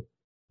you,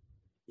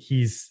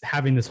 he's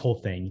having this whole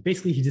thing.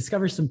 Basically, he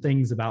discovers some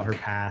things about her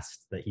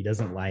past that he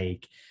doesn't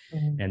like,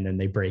 and then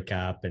they break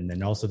up. And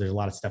then also there's a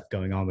lot of stuff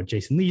going on with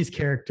Jason Lee's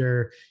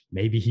character.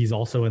 Maybe he's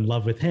also in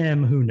love with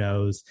him. Who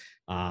knows?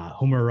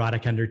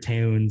 Homoerotic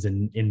undertones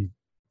and in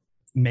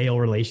male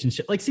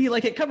relationship.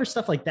 It covers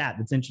stuff like that.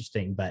 That's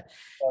interesting, but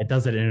it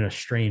does it in a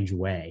strange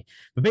way.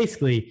 But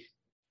basically,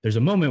 there's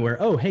a moment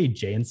where, oh, hey,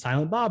 Jay and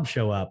Silent Bob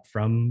show up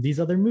from these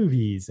other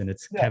movies, and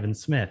it's Kevin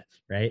Smith,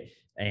 right?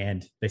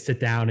 And they sit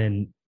down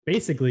and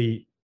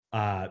basically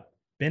Ben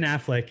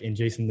Affleck and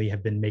Jason Lee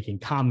have been making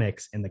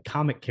comics, and the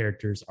comic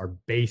characters are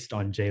based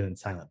on Jay and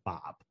Silent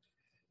Bob.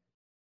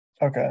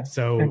 Okay.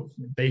 So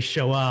they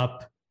show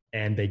up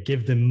and they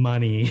give them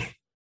money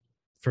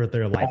for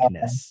their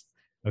likeness.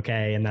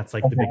 Okay. And that's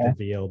like the big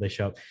reveal. They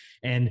show up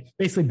and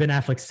basically Ben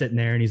Affleck's sitting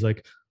there and he's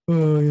like,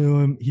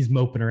 oh, he's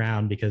moping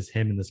around because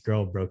him and this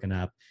girl have broken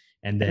up.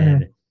 And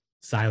then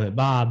Silent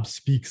Bob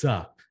speaks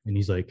up and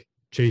he's like,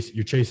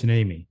 you're chasing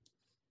Amy.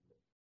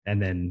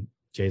 And then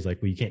Jay's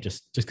like, well, you can't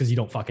just because you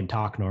don't fucking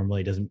talk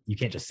normally, you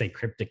can't just say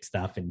cryptic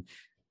stuff and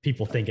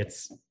people think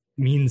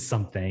means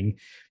something,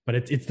 but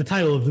it's the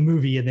title of the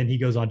movie. And then he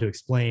goes on to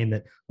explain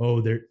that,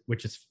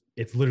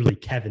 it's literally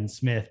Kevin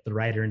Smith, the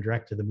writer and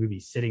director of the movie,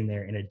 sitting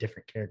there in a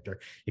different character,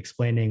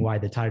 explaining why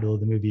the title of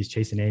the movie is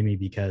Chasing Amy,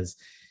 because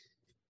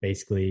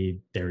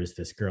basically there is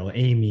this girl,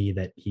 Amy,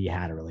 that he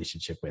had a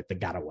relationship with that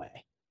got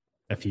away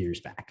a few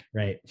years back.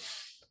 Right.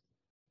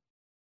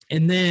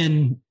 And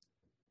then,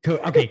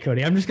 okay,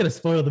 Cody, I'm just going to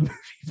spoil the movie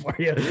for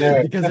you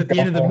because at the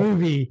end of the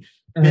movie,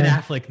 Ben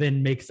Affleck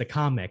then makes a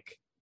comic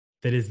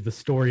that is the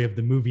story of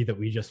the movie that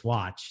we just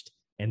watched.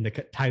 And the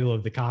title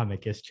of the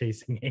comic is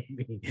Chasing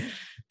Amy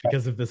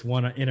because of this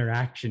one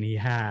interaction he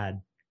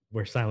had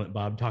where Silent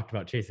Bob talked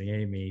about chasing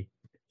Amy.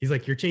 He's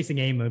like, you're chasing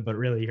Amy, but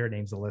really her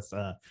name's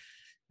Alyssa.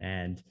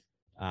 And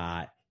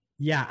I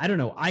don't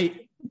know.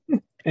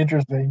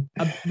 Interesting.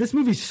 This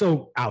movie's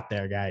so out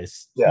there,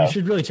 guys. Yeah. You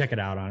should really check it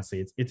out.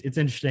 Honestly, it's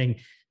interesting.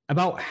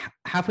 About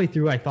halfway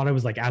through, I thought I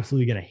was like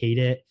absolutely going to hate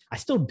it. I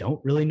still don't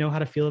really know how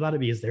to feel about it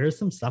because there is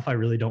some stuff I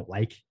really don't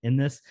like in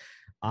this.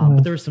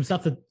 But there was some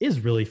stuff that is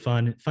really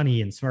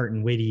funny and smart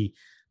and witty.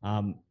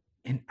 And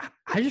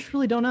I just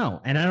really don't know.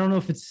 And I don't know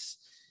if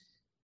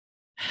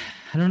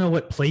I don't know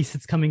what place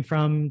it's coming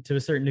from to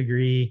a certain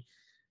degree.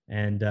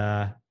 And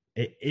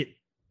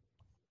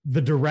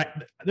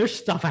there's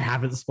stuff I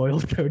haven't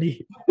spoiled,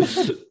 Cody,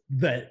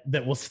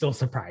 that will still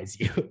surprise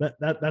you.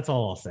 That's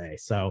all I'll say.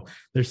 So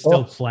there's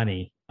still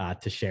plenty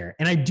to share.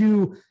 And I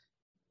do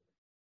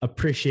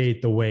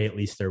appreciate the way at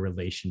least their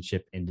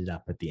relationship ended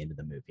up at the end of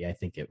the movie. I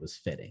think it was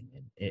fitting.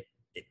 And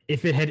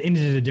if it had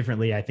ended it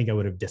differently, I think I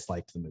would have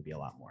disliked the movie a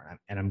lot more.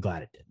 And I'm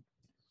glad it did.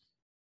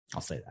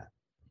 I'll say that.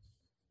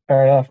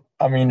 Fair enough.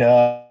 I mean,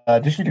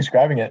 just you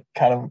describing it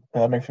kind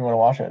of makes me want to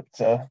watch it.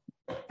 So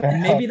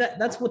maybe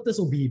that's what this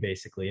will be.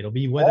 Basically, it'll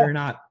be whether or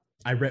not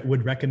I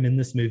would recommend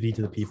this movie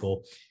to the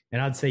people.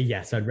 And I'd say,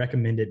 yes, I'd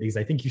recommend it because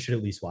I think you should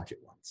at least watch it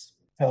once.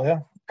 Hell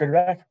yeah. Good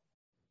rec.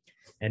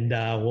 And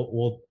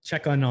we'll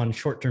check on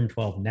Short Term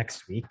 12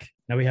 next week.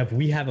 Now we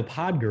have a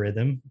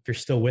Podgorithm. If you're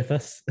still with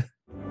us,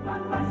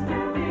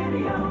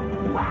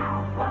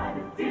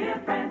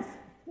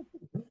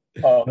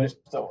 I'm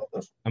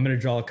going to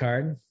draw a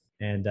card.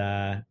 And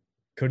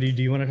Cody,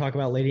 do you want to talk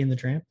about Lady and the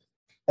Tramp?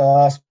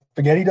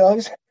 Spaghetti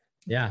Dogs.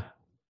 Yeah.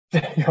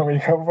 You want me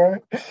to go for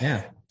it?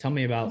 Yeah. Tell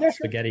me about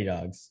Spaghetti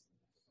Dogs.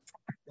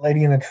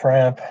 Lady and the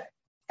Tramp.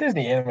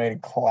 Disney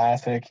animated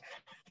classic.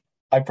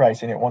 I've probably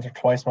seen it once or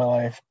twice in my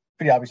life.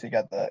 But you obviously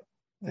got the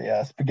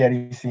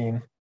spaghetti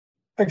scene.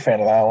 Big fan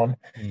of that one.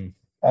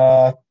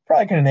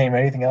 Probably couldn't name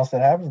anything else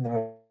that happens in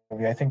the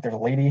movie. I think there's a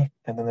lady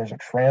and then there's a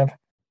tramp.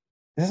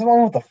 Is this the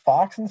one with the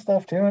fox and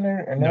stuff too in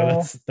it? Or no?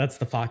 No, that's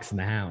the Fox and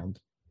the Hound.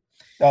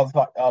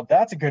 Oh,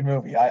 that's a good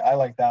movie. I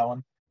like that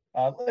one.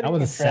 That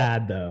one's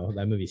sad though.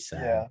 That movie's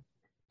sad. Yeah,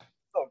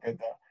 so good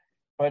though.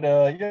 But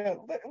yeah,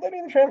 Lady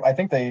and the Tramp. I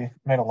think they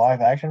made a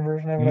live action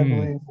version of it, I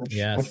believe, which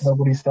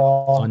nobody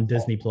saw. It's on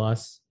Disney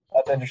Plus.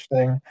 That's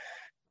interesting.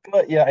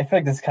 But yeah, I feel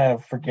like this is kind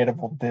of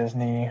forgettable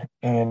Disney,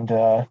 and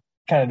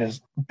kind of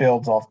just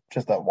builds off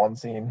just that one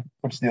scene,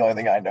 which is the only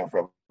thing I know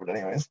from it,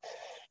 anyways.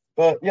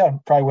 But yeah,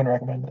 probably wouldn't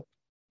recommend it.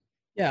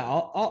 Yeah,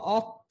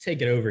 I'll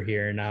take it over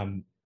here,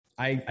 and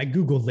I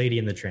googled Lady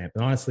and the Tramp,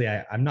 and honestly,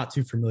 I'm not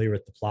too familiar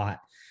with the plot.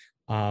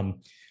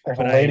 There's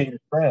a lady and a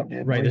tramp,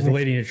 dude. Right, there's a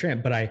lady and a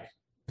tramp, but I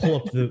pull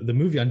up the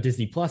movie on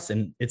Disney Plus,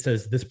 and it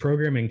says this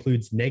program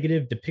includes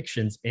negative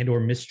depictions and or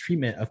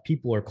mistreatment of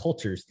people or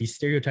cultures. These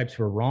stereotypes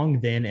were wrong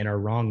then and are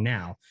wrong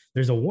now.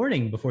 There's a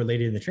warning before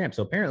Lady and the Tramp,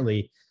 so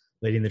apparently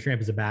Lady and the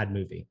Tramp is a bad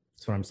movie.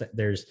 That's what I'm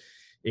saying.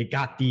 It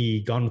got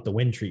the Gone with the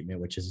Wind treatment,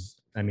 which is,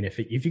 I mean, if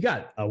you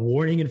got a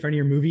warning in front of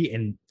your movie,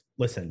 and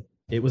listen,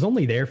 it was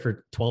only there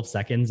for 12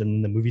 seconds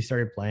and the movie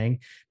started playing,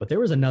 but there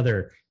was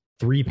another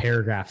 3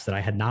 paragraphs that I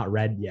had not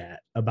read yet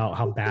about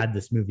how bad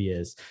this movie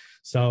is.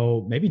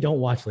 So maybe don't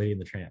watch Lady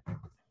and the Tramp.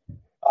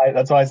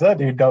 That's why I said,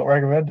 dude, don't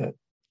recommend it.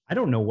 I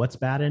don't know what's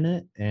bad in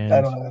it, and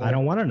I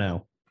don't want to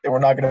know. We're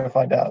not going to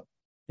find out.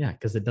 Yeah,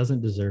 because it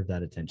doesn't deserve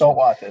that attention. Don't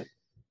watch it.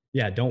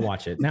 Yeah, don't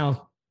watch it.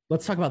 Now,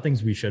 let's talk about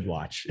things we should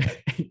watch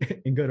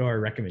and go to our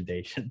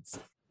recommendations.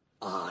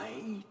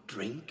 I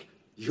drink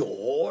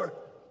your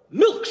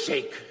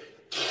milkshake.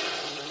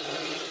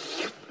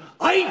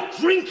 I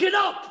drink it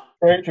up.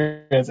 Great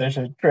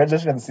transition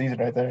of the season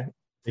right there.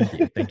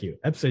 Thank you.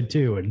 Episode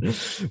 2, and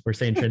we're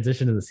saying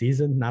transition of the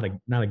season. Not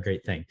a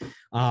great thing.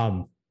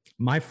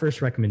 My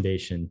first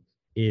recommendation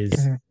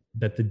is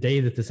that the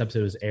day that this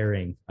episode is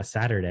airing, a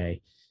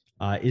Saturday,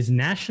 is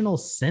National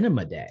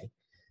Cinema Day.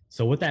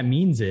 So what that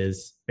means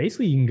is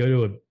basically you can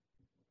go to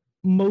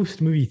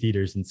most movie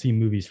theaters and see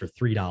movies for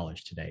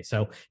 $3 today.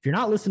 So if you're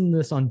not listening to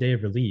this on day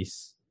of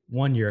release,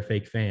 1, you're a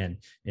fake fan,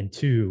 and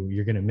 2,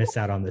 you're going to miss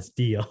out on this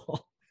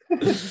deal.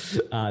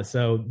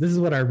 So this is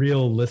what our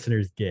real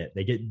listeners get.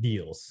 They get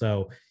deals.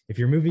 So if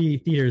your movie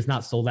theater is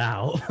not sold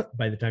out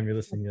by the time you're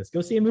listening to this,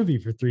 go see a movie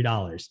for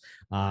 $3.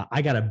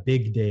 I got a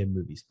big day of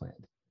movies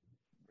planned.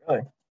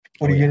 Really?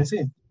 What are you going to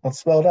see? Let's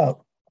spell it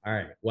out. All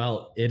right.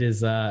 Well, it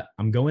is,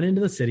 I'm going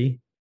into the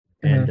city,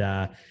 and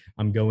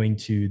I'm going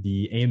to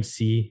the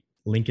AMC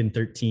Lincoln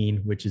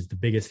 13, which is the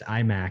biggest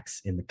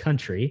IMAX in the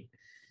country.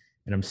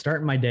 And I'm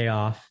starting my day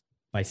off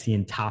by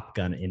seeing Top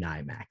Gun in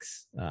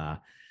IMAX.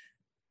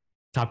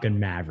 Top Gun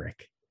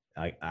Maverick.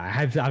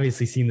 I've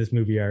obviously seen this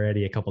movie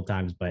already a couple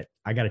times, but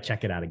I got to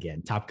check it out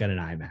again. Top Gun in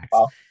IMAX.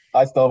 Wow.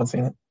 I still haven't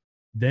seen it.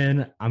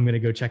 Then I'm going to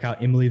go check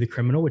out Emily the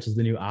Criminal, which is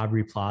the new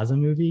Aubrey Plaza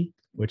movie,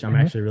 which I'm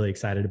actually really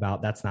excited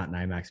about. That's not in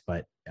IMAX,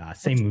 but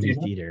same movie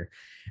theater.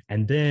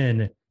 And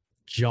then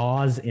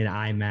Jaws in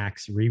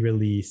IMAX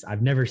re-release.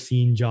 I've never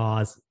seen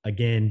Jaws.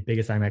 Again,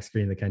 biggest IMAX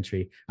screen in the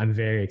country. I'm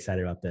very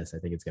excited about this. I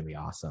think it's going to be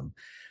awesome.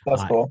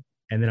 That's cool.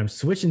 And then I'm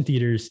switching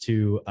theaters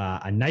to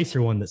a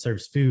nicer one that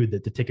serves food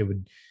that the ticket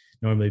would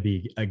normally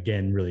be,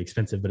 again, really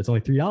expensive, but it's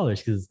only $3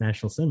 because it's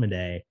National Cinema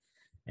Day.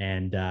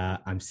 And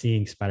I'm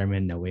seeing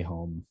Spider-Man No Way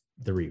Home,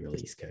 the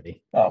re-release,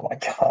 Cody. Oh my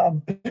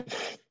God.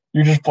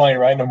 You're just playing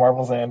right into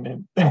Marvel's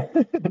hand,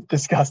 dude.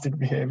 Disgusting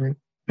behavior.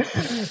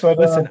 But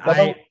listen,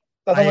 that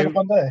sounds like a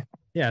fun day.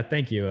 Yeah,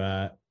 thank you.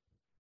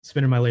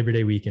 Spending my Labor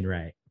Day weekend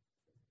right.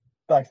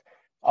 Thanks.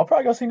 I'll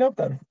probably go see Nope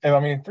then. I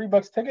mean,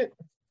 $3 ticket,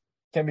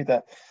 can't beat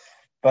that.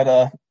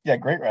 But yeah,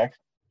 great rec.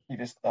 You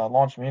just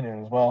launched me into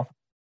it as well.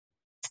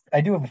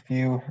 I do have a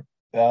few.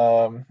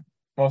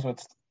 Most of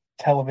it's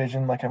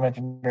television, like I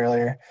mentioned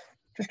earlier.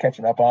 Just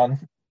catching up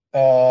on.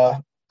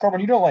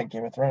 Corbin, you don't like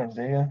Game of Thrones,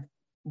 do you?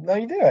 No,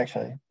 you do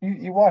actually.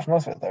 You watched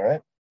most of it though,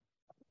 right?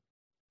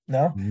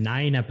 No?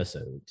 9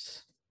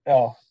 episodes.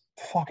 Oh,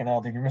 fucking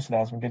hell, dude! You're missing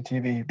out on some good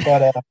TV.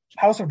 But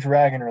House of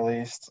Dragon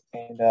released,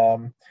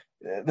 and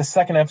the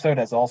second episode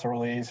has also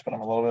released, but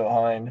I'm a little bit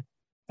behind.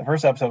 The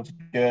first episode's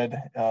good.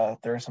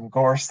 There's some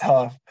gore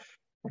stuff,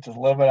 which is a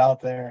little bit out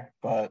there,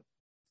 but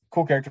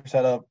cool character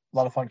setup. A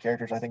lot of fun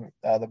characters. I think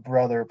the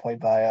brother played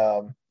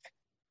by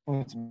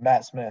who's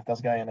Matt Smith.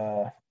 That's the guy in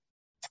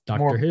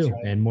Doctor Morbius, Who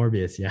right? and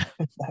Morbius, yeah.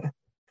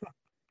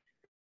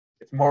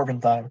 It's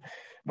Morbin time.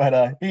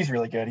 But he's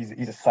really good.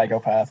 He's a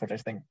psychopath, which I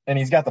think, and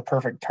he's got the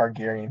perfect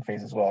Targaryen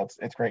face as well.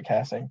 It's great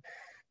casting.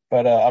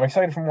 But I'm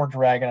excited for more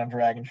Dragon on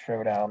Dragon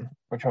Showdown,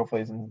 which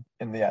hopefully is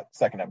in the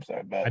second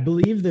episode. But I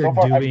believe they're so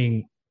far,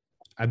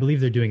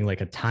 doing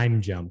like a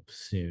time jump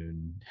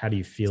soon. How do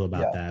you feel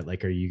about that?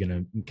 Like, are you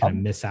gonna kind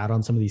of miss out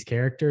on some of these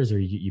characters, or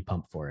you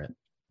pumped for it?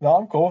 No,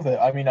 I'm cool with it.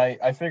 I mean,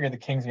 I figure the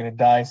king's gonna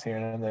die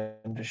soon, and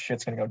then just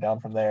shit's gonna go down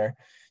from there,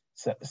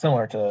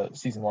 similar to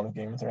season 1 of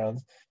Game of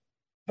Thrones.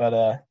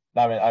 But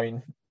I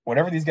mean,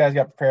 whatever these guys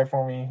got prepared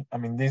for me, I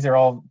mean, these are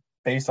all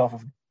based off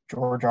of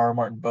George R. R.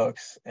 Martin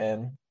books,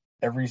 and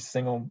every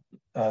single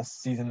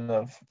season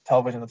of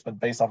television that's been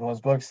based off of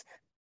those books,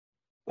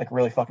 like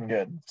really fucking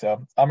good.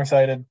 So I'm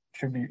excited.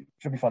 Should be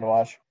fun to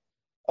watch.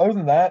 Other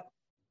than that,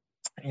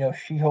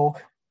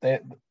 She-Hulk,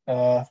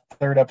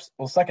 third episode,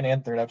 well, second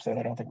and third episode.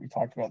 I don't think we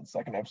talked about the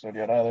second episode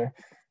yet either,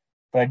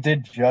 but I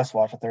did just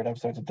watch the third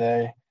episode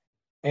today,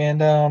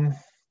 and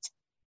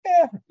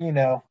yeah,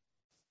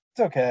 it's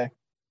okay.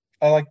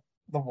 I like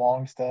the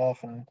Wong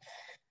stuff, and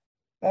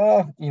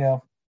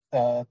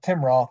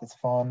Tim Roth is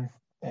fun,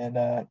 and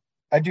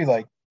I do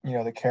like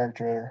the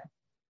character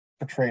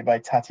portrayed by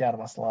Tatiana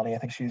Maslany. I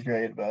think she's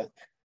great, but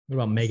what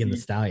about Megan Thee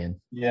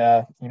Stallion?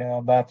 Yeah,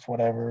 that's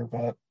whatever.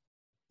 But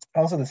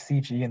also the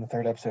CG in the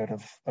third episode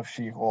of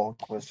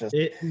She-Hulk was just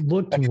it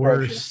looked atrocious.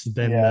 worse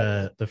than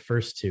the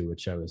first two,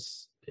 which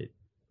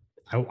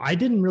I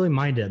didn't really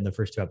mind it in the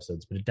first two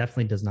episodes, but it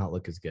definitely does not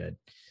look as good.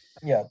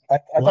 Yeah, I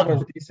thought it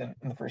was decent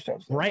in the first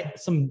episode. Right,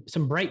 some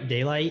bright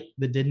daylight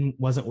that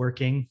wasn't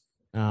working.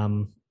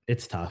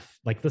 It's tough.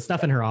 Like the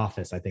stuff in her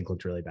office, I think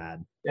looked really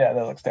bad. Yeah,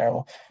 that looks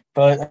terrible.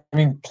 But I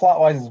mean,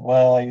 plot wise as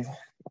well,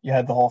 you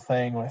had the whole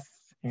thing with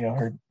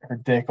her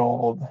dick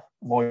old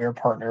lawyer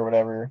partner or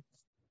whatever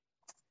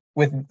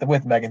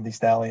with Megan Thee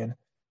Stallion.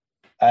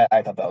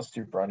 I thought that was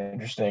super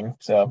uninteresting.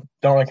 So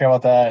don't really care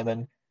about that. And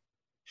then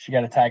she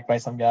got attacked by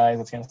some guys.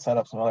 That's going to set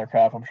up some other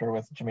crap, I'm sure,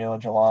 with Jamila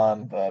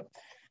Jalan. But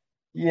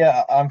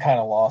yeah, I'm kind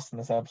of lost in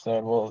this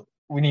episode. Well,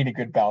 we need a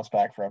good bounce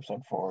back for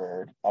episode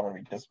 4. I'm going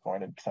to be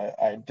disappointed because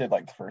I did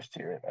like the first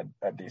two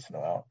a decent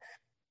amount.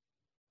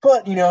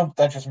 But,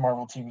 that's just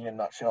Marvel TV in a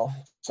nutshell.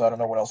 So I don't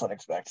know what else I'd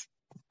expect.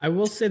 I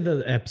will say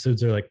the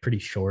episodes are like pretty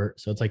short.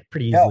 So it's like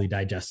pretty easily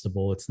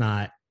digestible. It's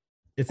not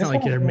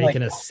like you're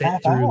making us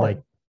sit through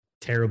like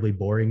terribly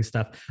boring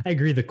stuff. I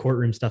agree. The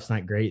courtroom stuff's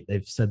not great.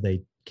 They've said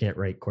they can't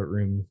write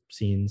courtroom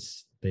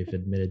scenes. They've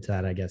admitted to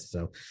that, I guess.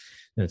 So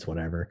it's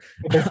whatever.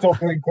 But they're still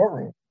doing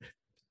courtroom.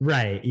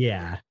 Right.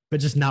 Yeah. But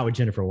just not with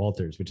Jennifer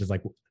Walters, which is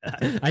like,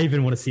 I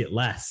even want to see it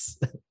less.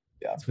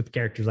 Yeah. It's with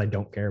characters I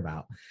don't care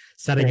about.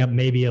 Setting up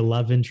maybe a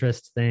love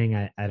interest thing.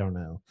 I don't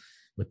know,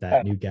 with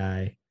that new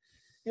guy.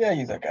 Yeah,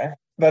 he's that guy.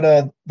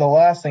 But the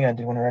last thing I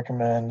do want to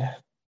recommend,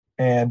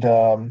 and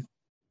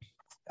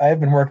I have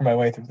been working my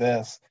way through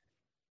this,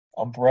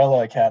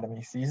 Umbrella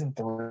Academy season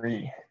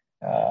 3.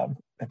 I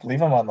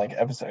believe I'm on like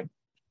episode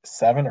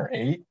 7 or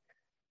 8.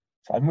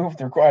 So I moved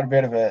through quite a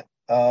bit of it.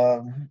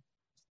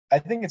 I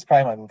think it's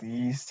probably my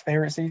least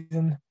favorite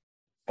season,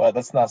 but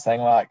that's not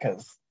saying a lot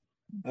because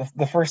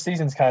the first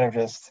season's kind of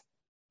just,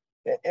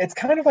 it's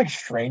kind of like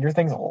Stranger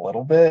Things a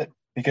little bit,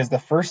 because the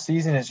first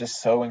season is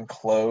just so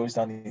enclosed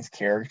on these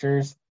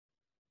characters.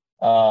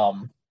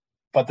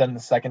 But then the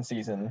second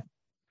season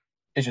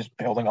is just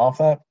building off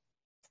that.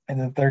 And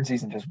the third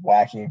season just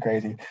wacky and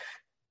crazy.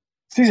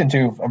 Season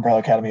 2 of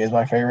Umbrella Academy is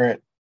my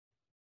favorite.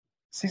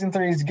 Season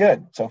 3 is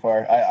good so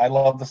far. I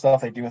love the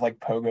stuff they do with like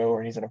Pogo,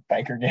 where he's in a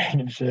biker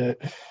gang and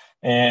shit.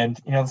 And,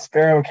 the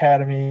Sparrow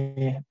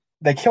Academy,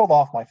 they killed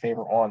off my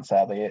favorite one,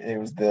 sadly. It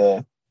was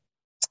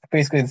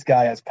basically this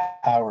guy has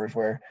powers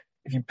where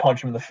if you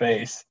punch him in the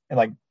face and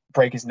like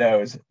break his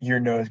nose, your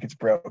nose gets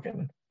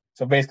broken.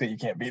 So basically you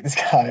can't beat this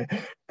guy.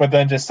 But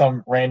then just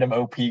some random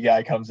OP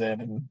guy comes in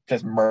and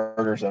just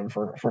murders him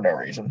for no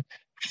reason,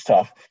 which is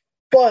tough.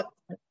 But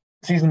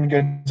season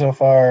good so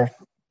far.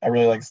 I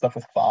really like stuff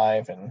with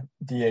 5 and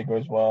Diego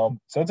as well.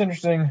 So it's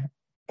interesting.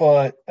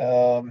 But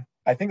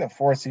I think the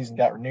 4th season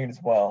got renewed as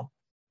well.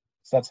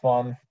 So that's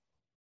fun.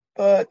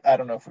 But I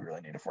don't know if we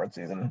really need a 4th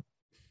season.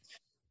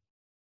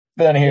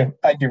 But anyway,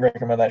 I do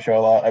recommend that show a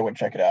lot. I would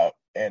check it out.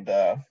 And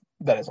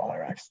that is all my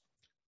racks.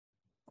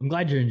 I'm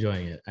glad you're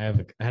enjoying it. I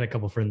had a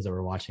couple friends that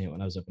were watching it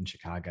when I was up in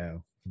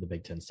Chicago for the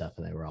Big Ten stuff,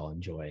 and they were all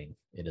enjoying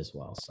it as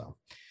well. So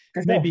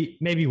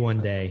maybe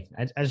one day.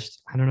 I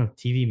don't know,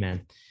 TV,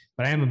 man.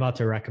 But I am about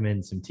to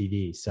recommend some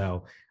TV.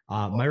 So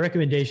my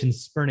recommendation,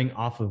 spurning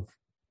off of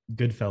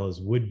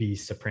Goodfellas, would be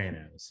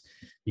Sopranos,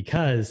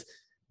 because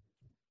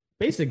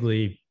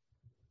basically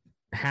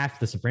half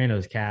the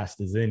Sopranos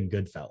cast is in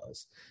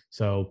Goodfellas.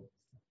 So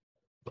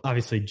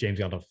obviously James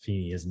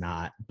Gandolfini is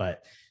not,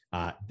 but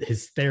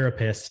his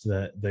therapist,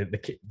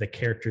 the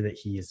character that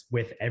he is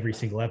with every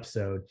single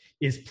episode,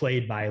 is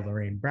played by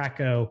Lorraine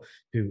Bracco,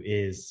 who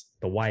is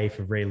the wife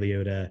of Ray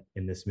Liotta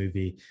in this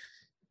movie.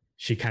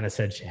 She kind of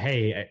said,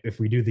 hey, if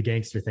we do the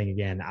gangster thing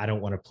again, I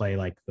don't want to play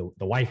like the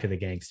wife of the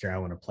gangster. I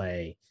want to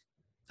play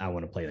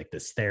like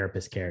this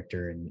therapist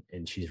character.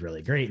 And she's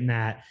really great in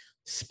that.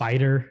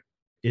 Spider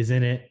is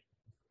in it,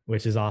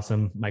 which is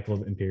awesome. Michael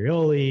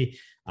Imperioli.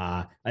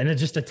 And then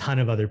just a ton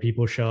of other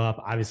people show up.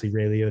 Obviously,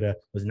 Ray Liotta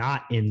was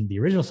not in the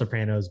original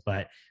Sopranos,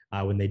 but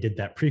when they did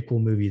that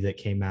prequel movie that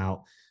came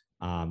out,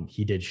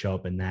 he did show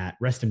up in that.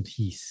 Rest in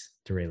peace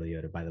to Ray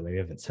Liotta, by the way. We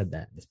haven't said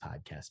that in this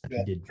podcast, but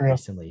he did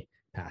recently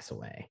pass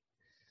away.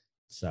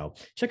 So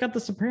check out The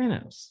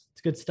Sopranos.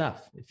 It's good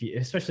stuff.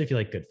 Especially if you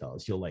like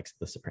Goodfellas, you'll like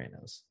The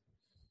Sopranos.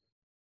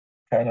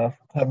 Fair enough.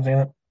 Haven't seen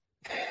it.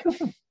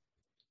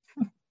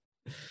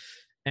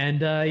 And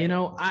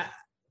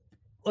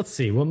let's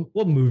see.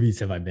 What movies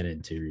have I been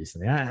into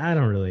recently? I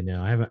don't really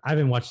know. I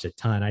haven't watched a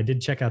ton. I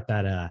did check out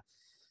that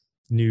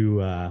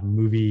new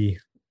movie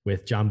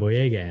with John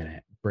Boyega in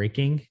it,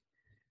 Breaking.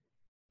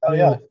 Oh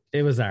yeah,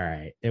 it was all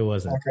right. It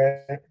wasn't.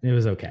 okay. It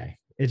was okay.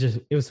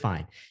 It was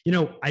fine.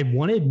 I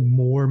wanted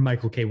more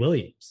Michael K.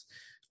 Williams.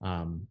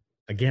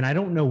 Again, I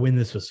don't know when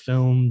this was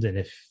filmed and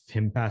if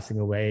him passing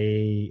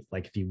away,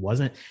 like if he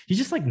wasn't, he's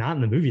just like not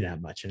in the movie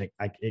that much. And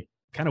it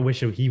kind of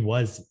wish he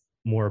was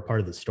more a part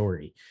of the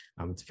story.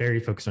 It's very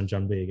focused on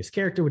John Boyega's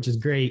character, which is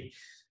great,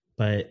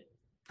 but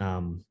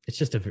it's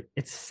just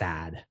it's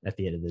sad at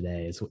the end of the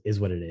day is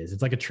what it is.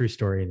 It's like a true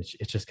story, and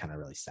it's just kind of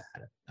really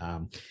sad.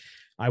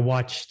 I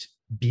watched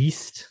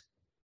Beast.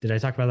 Did I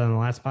talk about that on the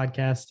last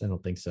podcast? I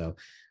don't think so.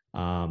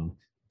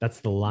 That's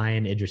the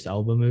Lion Idris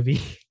Elba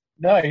movie.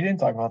 No, you didn't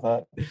talk about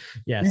that.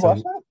 Yeah, you so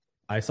watched that?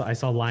 I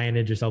saw Lion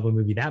Idris Elba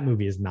movie. That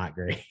movie is not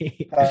great.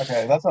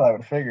 Okay, that's what I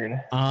would have figured.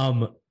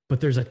 But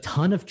there's a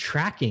ton of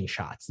tracking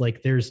shots.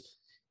 Like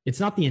it's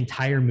not the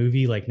entire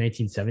movie like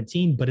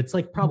 1917, but it's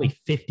like probably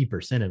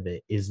 50% of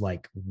it is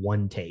like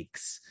one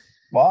takes.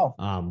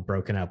 Wow.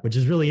 Broken up, which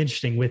is really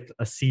interesting with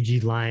a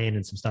CG lion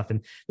and some stuff.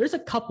 And there's a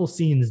couple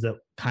scenes that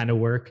kind of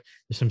work.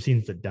 There's some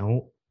scenes that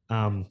don't,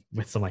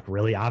 with some like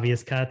really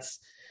obvious cuts.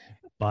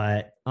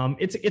 But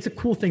it's a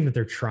cool thing that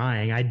they're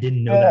trying. I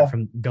didn't know that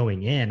from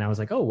going in. I was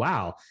like, oh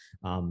wow,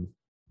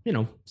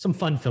 some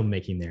fun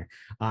filmmaking there.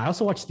 I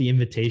also watched The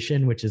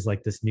Invitation, which is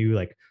like this new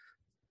like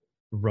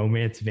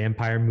romance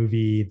vampire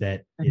movie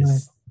that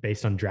is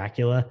based on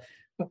Dracula.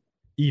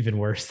 Even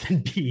worse than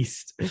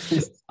Beast.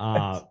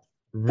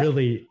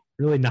 Really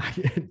not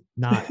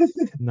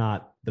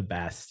the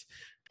best.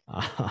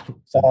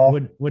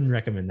 Wouldn't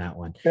recommend that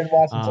one. Been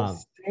watching some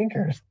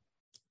stinkers.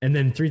 And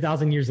then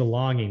 3,000 Years of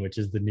Longing, which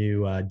is the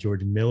new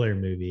George Miller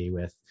movie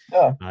with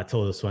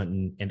Tilda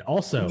Swinton and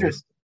also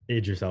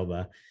Idris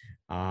Elba.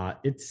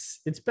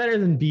 It's better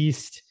than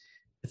Beast.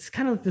 It's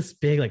kind of this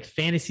big like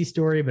fantasy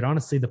story, but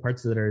honestly, the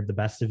parts that are the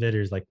best of it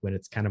is like when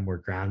it's kind of more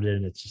grounded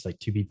and it's just like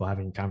two people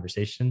having a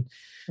conversation.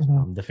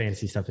 The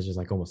fantasy stuff is just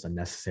like almost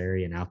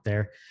unnecessary and out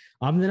there.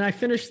 Then I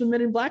finished the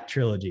Men in Black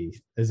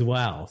trilogy as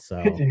well.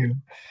 So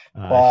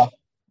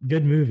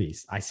good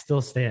movies. I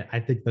still stand. I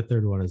think the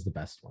third one is the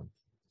best one.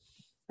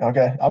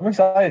 Okay, I'm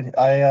excited.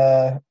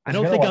 I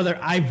don't think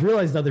I've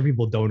realized other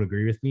people don't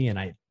agree with me,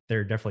 and there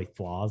are definitely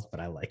flaws, but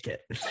I like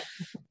it.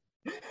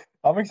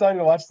 I'm excited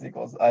to watch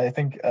sequels. I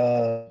think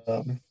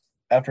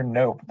after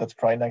Nope, that's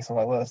probably next on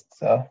my list.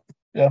 So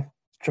yeah, it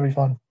should be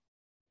fun.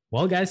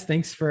 Well, guys,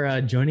 thanks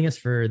for joining us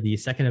for the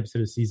second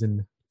episode of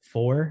season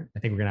 4. I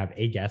think we're gonna have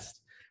a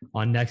guest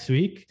on next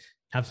week.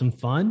 Have some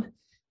fun,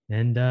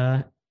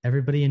 and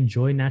everybody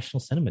enjoy National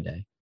Cinema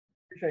Day.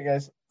 Appreciate it,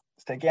 guys.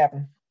 Stay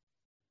gapping.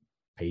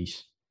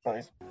 Peace.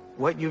 Nice.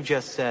 What you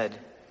just said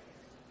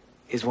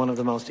is one of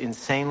the most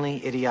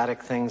insanely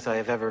idiotic things I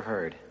have ever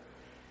heard.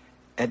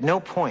 At no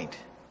point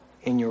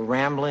in your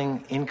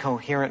rambling,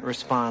 incoherent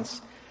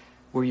response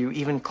were you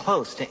even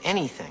close to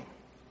anything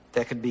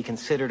that could be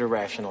considered a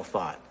rational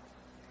thought.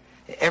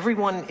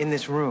 Everyone in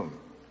this room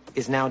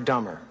is now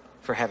dumber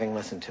for having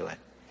listened to it.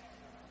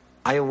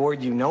 I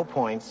award you no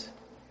points,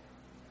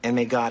 and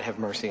may God have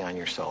mercy on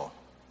your soul.